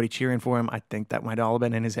car and everybody cheering for him, I think that might all have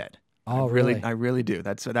been in his head. Oh, really? I really do.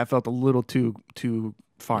 That felt a little too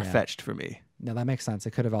far fetched for me. No, that makes sense.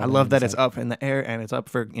 It could have all. I love that it's up in the air and it's up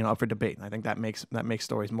for debate. And I think that makes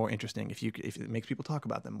stories more interesting if it makes people talk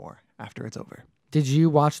about them more after it's over. Did you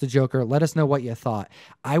watch The Joker? Let us know what you thought.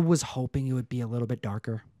 I was hoping it would be a little bit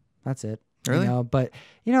darker. That's it. Really? But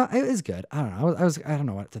it was good. I don't know. I don't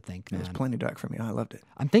know what to think, man. It was plenty dark for me. I loved it.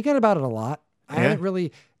 I'm thinking about it a lot. I haven't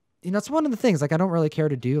really, it's one of the things, like, I don't really care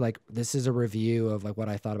to do, like, this is a review of, like, what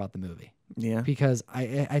I thought about the movie. Yeah. Because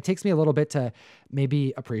it takes me a little bit to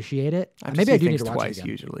maybe appreciate it. Maybe I do need to watch twice it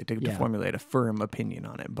again. Usually to formulate a firm opinion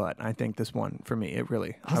on it. But I think this one, for me, it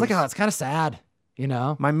really... I was like, oh, it's kind of sad,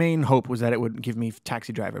 My main hope was that it would give me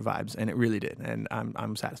Taxi Driver vibes, and it really did. And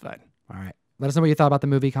I'm satisfied. All right. Let us know what you thought about the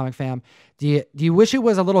movie, Comic Fam. Do you wish it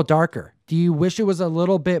was a little darker? Do you wish it was a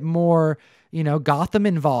little bit more, Gotham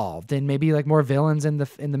involved and maybe like more villains in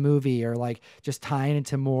the movie, or like just tying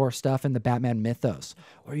into more stuff in the Batman mythos?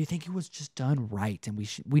 Or do you think it was just done right and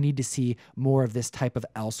we need to see more of this type of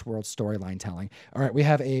Elseworld storyline telling? All right, we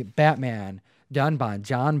have a Batman done by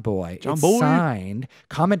John Boy. John It's Boy. signed.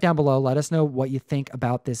 Comment down below. Let us know what you think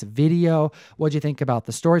about this video. What you think about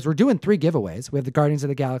the stories. We're doing 3 giveaways. We have the Guardians of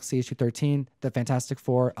the Galaxy issue 13, the Fantastic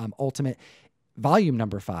Four Ultimate Volume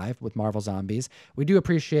number 5 with Marvel Zombies. We do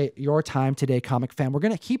appreciate your time today, comic fan. We're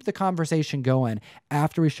going to keep the conversation going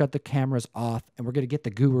after we shut the cameras off, and we're going to get the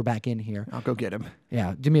guru back in here. I'll go get him.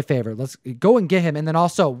 Yeah, do me a favor. Let's go and get him. And then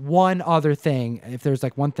also one other thing, if there's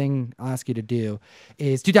like one thing I'll ask you to do,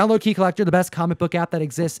 is to download Key Collector, the best comic book app that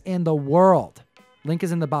exists in the world. Link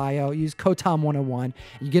is in the bio. Use code TOM101.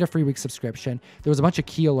 You get a free week subscription. There was a bunch of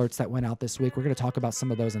key alerts that went out this week. We're going to talk about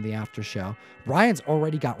some of those in the after show. Ryan's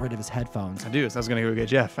already got rid of his headphones. I do. So I was going to go get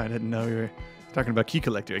Jeff. I didn't know you were talking about Key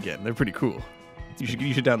Collector again. They're pretty cool. You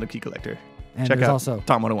should download Key Collector. And Check there's out also,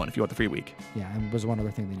 Tom 101 if you want the free week. yeah, and there's one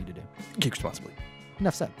other thing they need to do. Geek responsibly.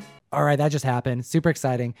 Enough said. All right, that just happened. Super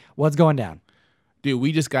exciting. What's going down? Dude,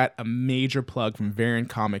 we just got a major plug from Variant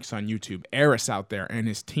Comics on YouTube. Eris out there and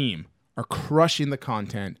his team are crushing the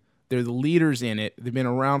content. They're the leaders in it. They've been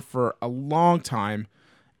around for a long time,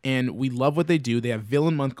 and we love what they do. They have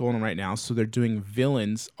Villain Month going on right now, so they're doing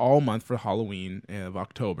villains all month for Halloween of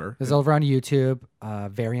October. This is over on YouTube,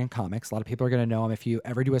 Variant Comics. A lot of people are going to know him. If you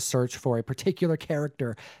ever do a search for a particular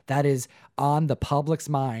character that is on the public's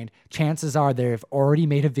mind, chances are they've already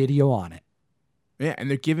made a video on it. Yeah, and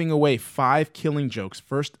they're giving away 5 Killing Jokes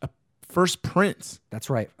first prints. That's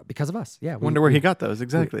right, because of us. Yeah, Wonder where he got those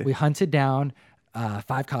exactly. We hunted down 5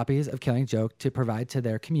 copies of Killing Joke to provide to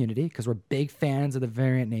their community because we're big fans of the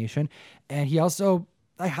Variant Nation. And he also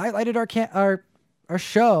highlighted our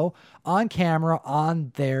show on camera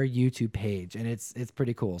on their YouTube page, and it's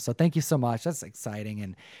pretty cool. So thank you so much. That's exciting,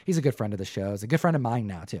 and he's a good friend of the show. He's a good friend of mine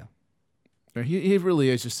now too, He really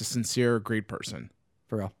is just a sincere, great person.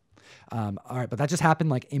 for real. All right, but that just happened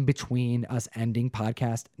like in between us ending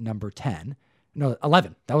podcast number 10. No,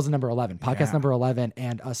 11. That was the number 11. Podcast number 11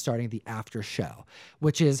 and us starting the after show,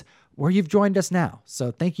 which is where you've joined us now.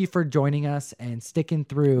 So thank you for joining us and sticking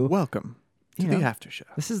through. Welcome to the after show.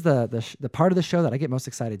 This is the part of the show that I get most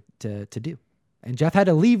excited to do. And Jeff had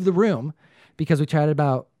to leave the room because we chatted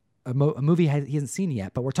about a movie he hasn't seen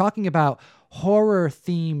yet, but we're talking about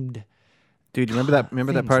horror-themed. Dude, you remember that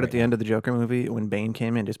Themes part right at the end of the Joker movie when Bane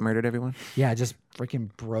came in and just murdered everyone? Yeah, just freaking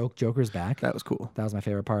broke Joker's back. That was cool. That was my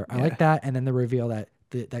favorite part. I like that. And then the reveal that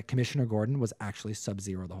that Commissioner Gordon was actually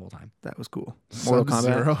Sub-Zero the whole time. That was cool. Mortal Kombat.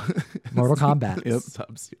 Sub-Zero. Mortal Kombat. Yep.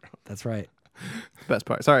 Sub-Zero. That's right. Best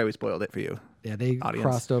part. Sorry we spoiled it for you. Yeah, they Audience.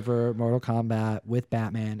 crossed over Mortal Kombat with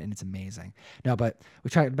Batman, and it's amazing. No, but we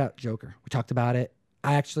talked about Joker. We talked about it.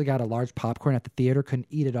 I actually got a large popcorn at the theater, couldn't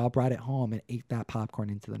eat it all, brought it home, and ate that popcorn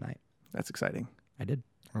into the night. That's exciting. I did.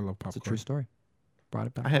 I love It's a popcorn. true story. Brought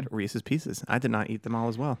it back. I had Reese's Pieces. I did not eat them all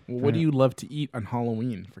as well. Well, what do you love to eat on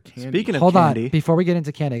Halloween for candy? Speaking of Hold candy, on. Before we get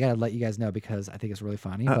into candy, I got to let you guys know because I think it's really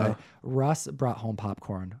funny. Uh-oh. But Russ brought home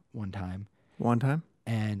popcorn one time one time.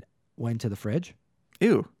 and went to the fridge,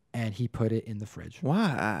 Ew. and he put it in the fridge.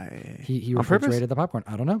 Why? He On purpose? refrigerated the popcorn.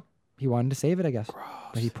 I don't know. He wanted to save it, I guess.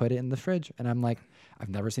 But he put it in the fridge. And I'm like, I've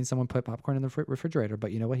never seen someone put popcorn in the refrigerator,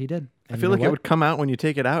 but you know what he did? I feel like it would come out when you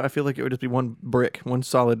take it out. I feel like it would just be one brick, one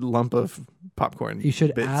solid lump of popcorn. You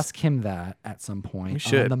should bits. ask him that at some point We on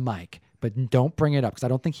should. the mic, but don't bring it up because I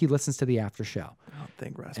don't think he listens to the after show. I don't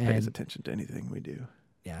think Russ And- pays attention to anything we do.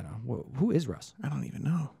 Yeah, I know. Who is Russ? I don't even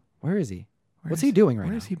know. Where is he? Where What's is he doing right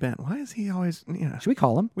Where now? has he been? Why is he always? Yeah, Should we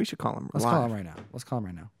call him? we should call him. Let's live. call him right now. Let's call him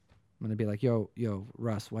right now. I'm gonna be like, yo,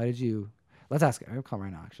 Russ, why did you? Let's ask him. I'll call him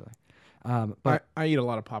right now, actually. But I eat a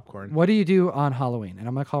lot of popcorn. what do you do on Halloween? And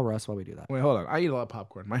I'm gonna call Russ while we do that. Wait, hold on. I eat a lot of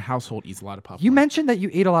popcorn. My household eats a lot of popcorn. You mentioned that you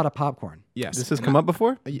eat a lot of popcorn. Yes. This has come up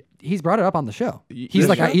before. He's brought it up on the show. Y- He's this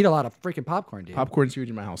like, I show? eat a lot of freaking popcorn, dude. Popcorn's huge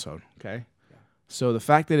in my household. Okay. So the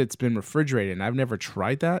fact that it's been refrigerated and I've never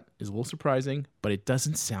tried that is a little surprising, but it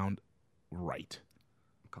doesn't sound right.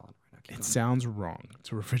 I'm calling him right now. Keep It going. sounds wrong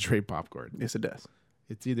to refrigerate popcorn. Yes, it does.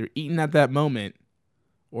 It's either eaten at that moment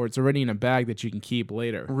or it's already in a bag that you can keep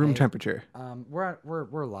later. Room temperature.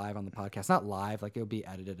 We're live on the podcast. Not live, like it'll be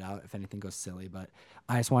edited out if anything goes silly. But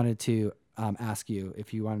I just wanted to ask you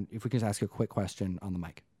if we can just ask you a quick question on the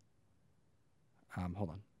mic. Hold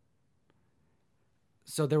on.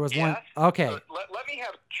 So there was one. Yes. Okay. Let me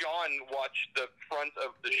have John watch the front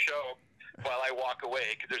of the show while I walk away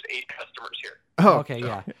because there's 8 customers here. Oh, Okay.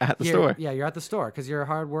 Yeah. at the You're- store. Yeah, you're at the store because you're a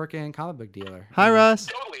hardworking comic book dealer. Hi, Russ.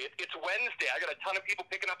 Totally. It's Wednesday. I got a ton of people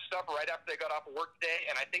picking up stuff right after they got off of work today,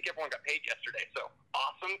 and I think everyone got paid yesterday. So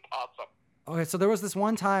awesome. Okay, so there was this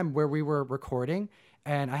one time where we were recording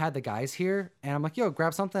and I had the guys here and I'm like, yo,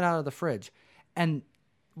 grab something out of the fridge. And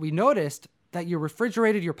we noticed that you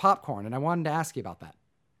refrigerated your popcorn and I wanted to ask you about that.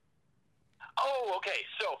 Oh, okay.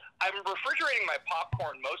 So I'm refrigerating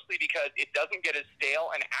popcorn mostly because it doesn't get as stale,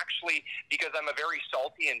 and actually because I'm a very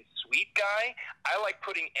salty and sweet guy, I like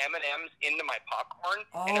putting M&Ms into my popcorn,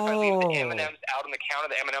 and if I leave the M&Ms out on the counter,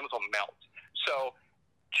 the M&Ms will melt. So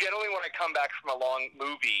generally when I come back from a long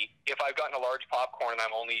movie, if I've gotten a large popcorn and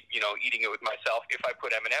I'm only, eating it with myself, if I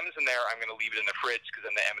put M&Ms in there, I'm going to leave it in the fridge because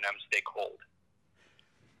then the M&Ms stay cold.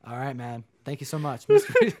 All right, man. Thank you so much.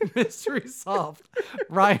 Mystery solved.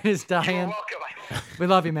 Ryan is dying. You're welcome. We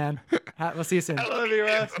love you, man. We'll see you soon. I love you,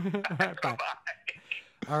 Ross. All right, bye. Bye.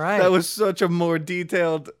 All right. That was such a more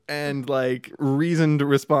detailed and like reasoned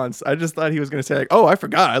response. I just thought he was going to say like, "Oh, I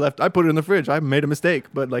forgot. I put it in the fridge. I made a mistake."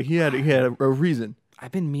 But like he had a reason.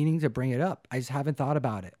 I've been meaning to bring it up. I just haven't thought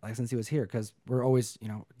about it since he was here because we're always,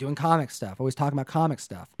 doing comic stuff, always talking about comic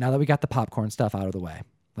stuff. Now that we got the popcorn stuff out of the way,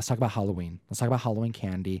 let's talk about Halloween. Let's talk about Halloween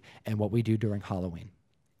candy and what we do during Halloween.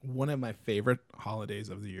 One of my favorite holidays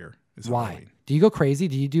of the year is Why? Halloween. Do you go crazy?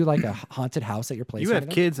 Do you do like a haunted house at your place? You have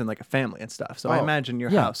kids and like a family and stuff, so I imagine your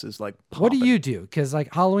yeah. house is like. What do popping. you do? Because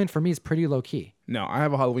like Halloween for me is pretty low key. No, I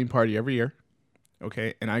have a Halloween party every year.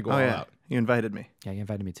 Okay, and I go Oh all yeah, out. you invited me. Yeah, you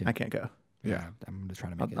invited me too. I can't go. Yeah, I'm just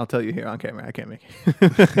trying to make it. I'll tell you here on camera. I can't make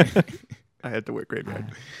it. I had to work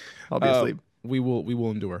graveyard. I'll be asleep. We will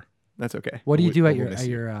endure. That's okay. What do you do at we'll your miss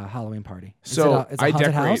you. Halloween party? So, it's a I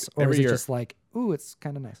haunted decorate house, or every is it year. just like, ooh, it's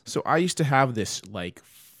kind of nice? So I used to have this like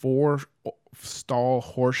 4-stall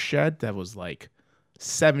horse shed that was like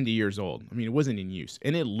 70 years old. I mean, it wasn't in use,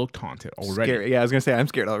 and it looked haunted already. Scary. Yeah, I was gonna say I'm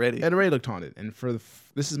scared already. It already looked haunted, and for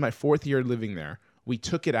this is my 4th year living there. We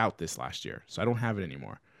took it out this last year, so I don't have it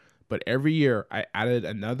anymore. But every year I added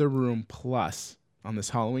another room plus on this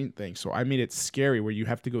Halloween thing, so I made it scary where you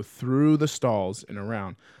have to go through the stalls and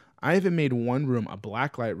around. I even made one room a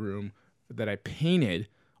blacklight room that I painted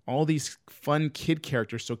all these fun kid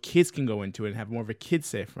characters so kids can go into it and have more of a kid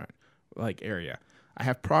safe area. I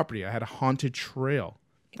have property. I had a haunted trail.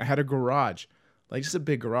 I had a garage, like just a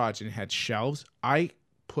big garage, and it had shelves. I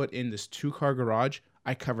put in this 2-car garage.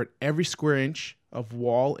 I covered every square inch of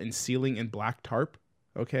wall and ceiling in black tarp,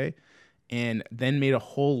 okay? And then made a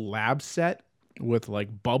whole lab set with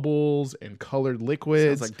like bubbles and colored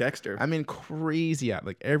liquids. Sounds like Dexter. I mean, crazy.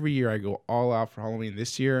 Like every year I go all out for Halloween.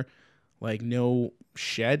 This year, like no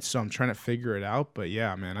shed, so I'm trying to figure it out. But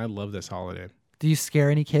yeah, man, I love this holiday. Do you scare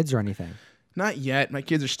any kids or anything? Not yet. My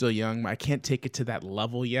kids are still young. I can't take it to that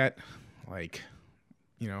level yet. Like,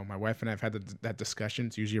 my wife and I have had that discussion.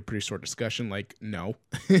 It's usually a pretty short discussion. Like, no.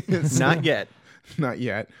 Not yet. Not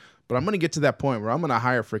yet. But I'm going to get to that point where I'm going to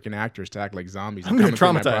hire freaking actors to act like zombies. I'm gonna coming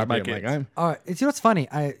through traumatize my property. kids. You know what's funny?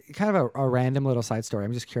 I kind of a random little side story.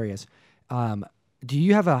 I'm just curious. Do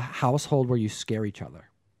you have a household where you scare each other?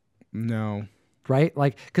 No. Right?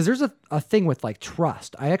 Like, because there's a thing with like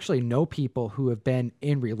trust. I actually know people who have been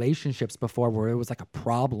in relationships before where it was like a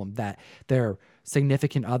problem that their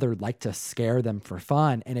significant other liked to scare them for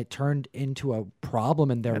fun, and it turned into a problem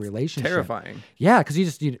in their relationship. Terrifying. Yeah, because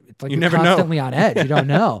it's like You you're never know. constantly on edge. You don't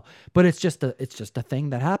know, but it's just a thing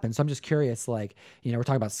that happens. So I'm just curious. Like, we're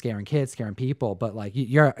talking about scaring kids, scaring people, but like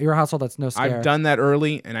you're a household that's no scare. I've done that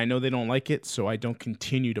early, and I know they don't like it, so I don't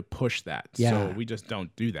continue to push that. Yeah. So we just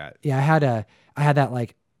don't do that. Yeah, I had that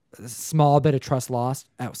like small bit of trust lost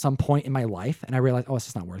at some point in my life, and I realized, it's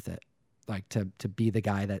just not worth it. Like to be the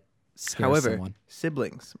guy that scares However, someone.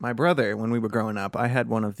 siblings. My brother, when we were growing up, I had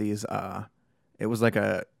one of these. It was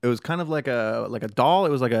kind of like a doll. It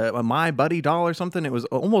was like a My Buddy doll or something. It was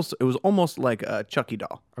almost like a Chucky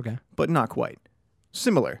doll, Okay. but not quite.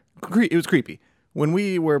 Similar. It was creepy. When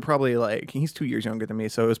we were probably like, he's 2 years younger than me,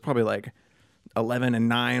 so it was probably like 11 and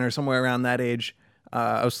 9 or somewhere around that age.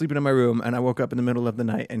 I was sleeping in my room, and I woke up in the middle of the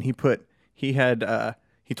night, and he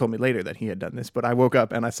told me later that he had done this, but I woke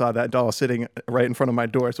up and I saw that doll sitting right in front of my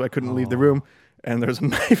door, so I couldn't leave the room, and there's a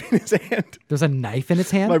knife in his hand. There's a knife in his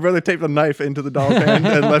hand? My brother taped a knife into the doll's hand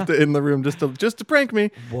and left it in the room just to prank me.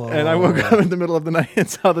 Whoa. And I woke up in the middle of the night and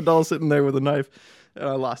saw the doll sitting there with a knife, and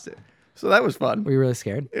I lost it. So that was fun. Were you really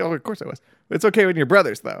scared? Yeah, of course I was. It's okay when you're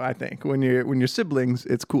brothers, though. I think when you're siblings,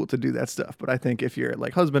 it's cool to do that stuff. But I think if you're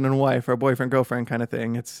like husband and wife or boyfriend girlfriend kind of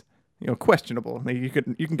thing, it's questionable. You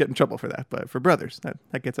can get in trouble for that. But for brothers,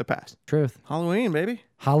 that gets a pass. Truth. Halloween, baby.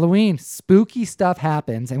 Halloween, spooky stuff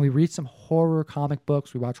happens, and we read some horror comic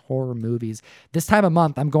books. We watch horror movies. This time of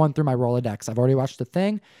month, I'm going through my Rolodex. I've already watched The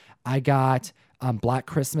Thing. I got Black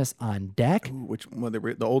Christmas on deck. Ooh, which one?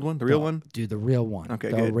 The old one, the real one. Dude, the real one. Okay,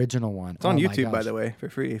 the good. original one. It's on my YouTube, by gosh. the way, for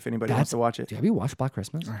free if anybody wants to watch it. Have you watched Black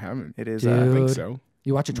Christmas? I haven't. It is. Dude. I think so.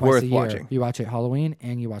 You watch it twice Worth a year. watching. You watch it Halloween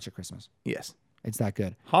and you watch it Christmas. Yes. It's that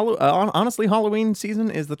good. Honestly, Halloween season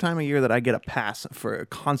is the time of year that I get a pass for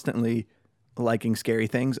constantly liking scary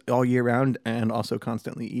things all year round and also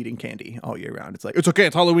constantly eating candy all year round. It's like, it's okay,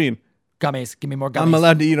 it's Halloween. Gummies. Give me more gummies. I'm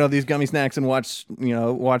allowed to eat all these gummy snacks and watch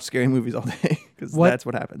scary movies all day because that's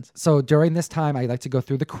what happens. So during this time, I like to go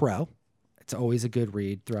through The Crow. It's always a good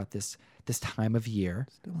read throughout this time of year.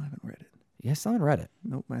 Still haven't read it. Yeah, I still haven't read it.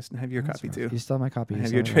 Nope, I have your copy too. You still have my copy. I You have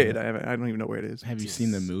still your haven't read trade. it. I don't even know where it is. Have you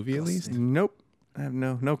seen the movie at least? Nope. I have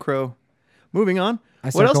no Crow. Moving on. I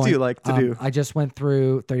What start else do going- you like to do? I just went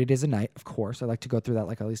through 30 Days a Night, of course. I like to go through that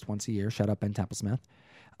like at least once a year. Shout out Ben Templesmith.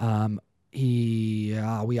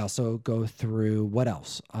 We also go through what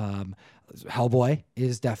else? Hellboy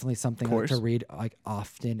is definitely something I like to course. read like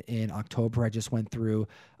often in October. I just went through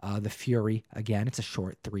The Fury again. It's a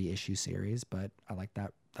short 3-issue series, but I like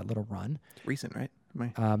that little run. It's recent, right?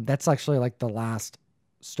 Am I- That's actually like the last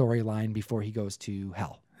storyline before he goes to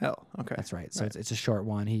hell. Hell, okay. That's right. So Right. it's a short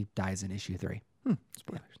one. He dies in issue 3.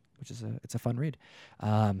 Spoilers. Which is it's a fun read.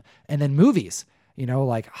 And then movies,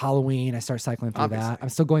 like Halloween, I start cycling through Obviously. that. I'm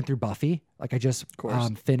still going through Buffy. Like I just course.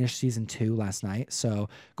 finished season 2 last night. So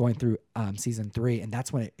going through season 3, and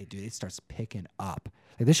that's when it starts picking up.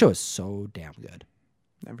 Like this show is so damn good.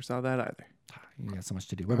 Never saw that either. You got so much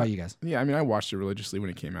to do. What about you guys? Yeah, I mean, I watched it religiously when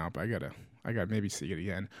it came out, but I gotta maybe see it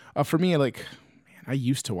again. For me, I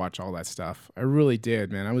used to watch all that stuff. I really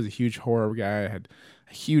did, man. I was a huge horror guy. I had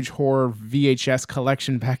a huge horror VHS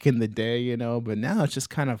collection back in the day, but now it's just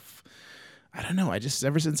kind of, I don't know.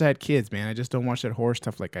 Ever since I had kids, man, I just don't watch that horror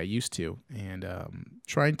stuff like I used to. And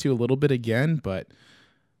trying to a little bit again, but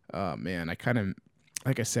man, I kind of,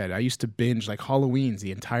 like I said, I used to binge like Halloween's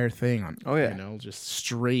the entire thing on, Oh, yeah. just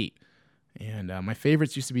straight. And my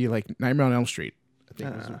favorites used to be like Nightmare on Elm Street. I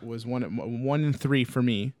think was one and 3 for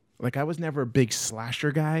me. Like I was never a big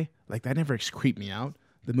slasher guy. Like that never creeped me out.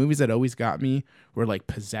 The movies that always got me were like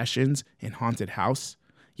Possessions and Haunted House.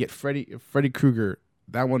 Yet Freddy Krueger,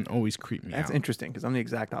 that one always creeped me That's out. interesting because I'm the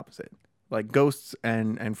exact opposite. Like ghosts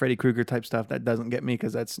and Freddy Krueger type stuff, that doesn't get me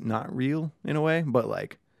because that's not real in a way. But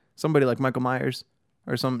like somebody like Michael Myers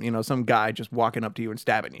or some guy just walking up to you and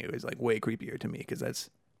stabbing you is like way creepier to me because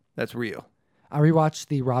that's real. I rewatched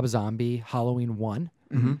the Rob Zombie Halloween 1,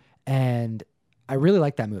 and I really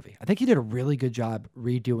like that movie. I think he did a really good job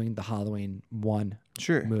redoing the Halloween 1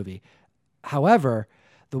 Sure. movie. However,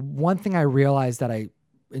 the one thing I realized that I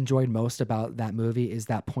enjoyed most about that movie is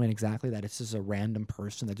that point exactly, that it's just a random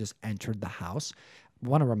person that just entered the house. I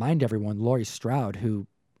want to remind everyone, Laurie Strode, who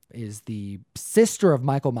is the sister of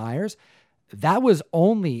Michael Myers, that was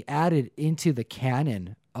only added into the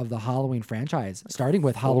canon of the Halloween franchise, starting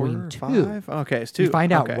with Halloween 2. 5? Okay, it's 2. You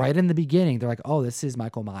find out Okay. right in the beginning, they're like, "Oh, this is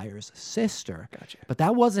Michael Myers' sister." Gotcha. But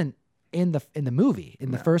that wasn't in the movie,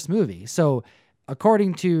 in the first movie. So,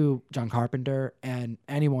 according to John Carpenter and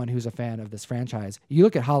anyone who's a fan of this franchise, you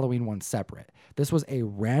look at Halloween 1 separate. This was a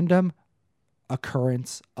random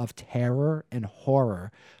occurrence of terror and horror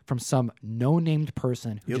from some no-named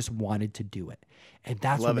person who just wanted to do it. And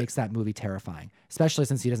that's what Love it. makes that movie terrifying, especially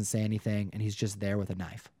since he doesn't say anything and he's just there with a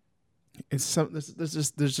knife. It's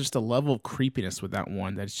there's just a level of creepiness with that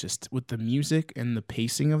one that's just with the music and the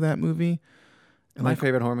pacing of that movie. And My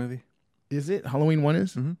favorite horror movie. Is it Halloween 1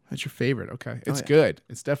 is? Mhm. That's your favorite. Okay. It's yeah. good.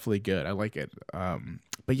 It's definitely good. I like it.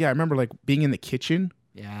 But yeah, I remember like being in the kitchen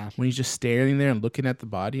Yeah. when he's just standing there and looking at the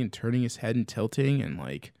body and turning his head and tilting and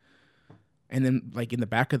then like in the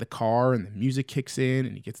back of the car and the music kicks in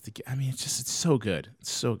and he gets I mean, it's so good.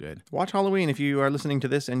 It's so good. Watch Halloween if you are listening to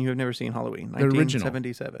this and you have never seen Halloween. The original.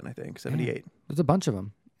 1977, I think. 78. There's a bunch of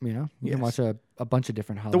them, You can Yes. watch a bunch of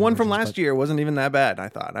different Halloween The one from versions, last but year wasn't even that bad, I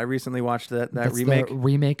thought. I recently watched that that's remake. the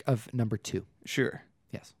remake of number 2. Sure.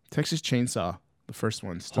 Yes. Texas Chainsaw, the first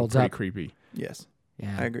one, still Holds pretty up. creepy. Yes.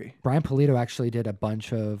 Yeah. I agree. Brian Pulido actually did a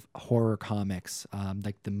bunch of horror comics,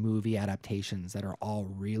 like the movie adaptations that are all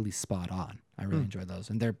really spot on. I really enjoy those.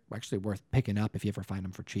 And they're actually worth picking up if you ever find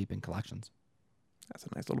them for cheap in collections. That's a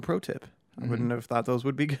nice little pro tip. I wouldn't have thought those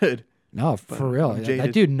would be good. No, for real. I'm That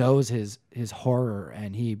jaded. dude knows his horror,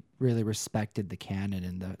 and he really respected the canon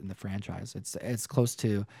in the franchise. It's close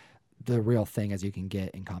to the real thing as you can get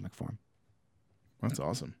in comic form. That's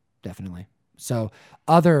awesome. Definitely. So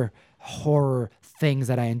other horror things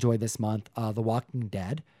that I enjoyed this month, The Walking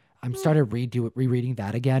Dead. I'm started rereading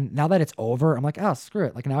that again. Now that it's over, I'm like, oh, screw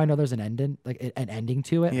it. Like now I know there's an ending, an ending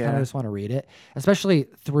to it. And I Yeah. just want to read it, especially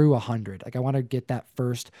through 100. Like I want to get that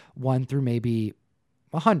first one through maybe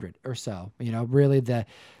 100 or so. Really the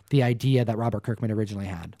idea that Robert Kirkman originally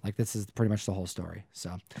had. Like this is pretty much the whole story.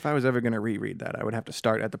 So If I was ever going to reread that, I would have to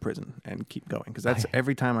start at the prison and keep going. Because that's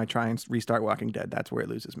every time I try and restart Walking Dead, that's where it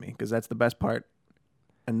loses me. Because that's the best part.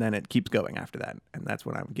 And then it keeps going after that. And that's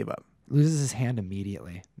when I would give up. loses his hand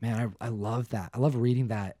immediately. Man, I love that. I love reading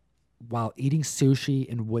that while eating sushi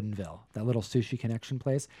in Woodinville, that little sushi connection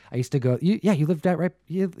place. I used to go. You lived at right.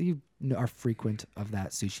 You are frequent of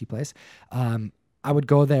that sushi place. I would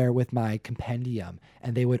go there with my compendium,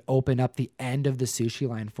 and they would open up the end of the sushi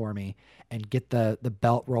line for me and get the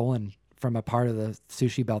belt rolling from a part of the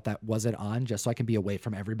sushi belt that wasn't on, just so I can be away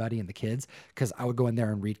from everybody and the kids. Because I would go in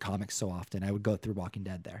there and read comics so often. I would go through Walking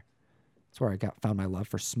Dead there. That's where I found my love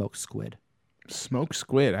for smoked squid. Smoked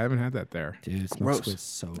squid. I haven't had that there. Dude, smoked Gross. squid's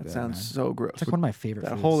so good. That sounds man. so gross. It's like one of my favorite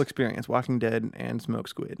That foods. whole experience, Walking Dead and smoked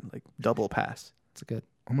squid, like double pass. It's good.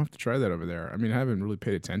 I'm gonna have to try that over there. I mean, I haven't really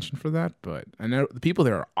paid attention for that, but I know the people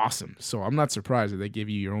there are awesome. So I'm not surprised that they give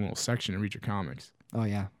you your own little section and read your comics. Oh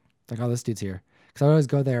yeah, it's like, oh, this dude's here. Because I would always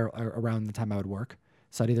go there around the time I would work.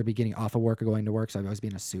 So I'd either be getting off of work or going to work. So I'd always be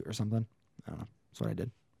in a suit or something. I don't know. That's what I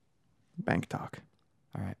did. Bank talk.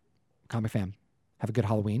 All right, comic fam, have a good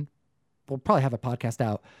Halloween. We'll probably have a podcast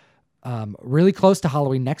out really close to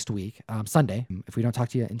Halloween next week, Sunday. If we don't talk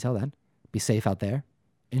to you until then, be safe out there.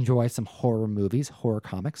 Enjoy some horror movies, horror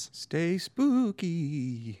comics. Stay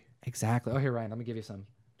spooky. Exactly. Oh, here, Ryan, let me give you some.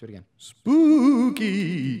 Do it again.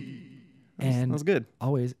 Spooky. And That was good.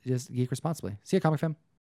 always just geek responsibly. See you, comic fam.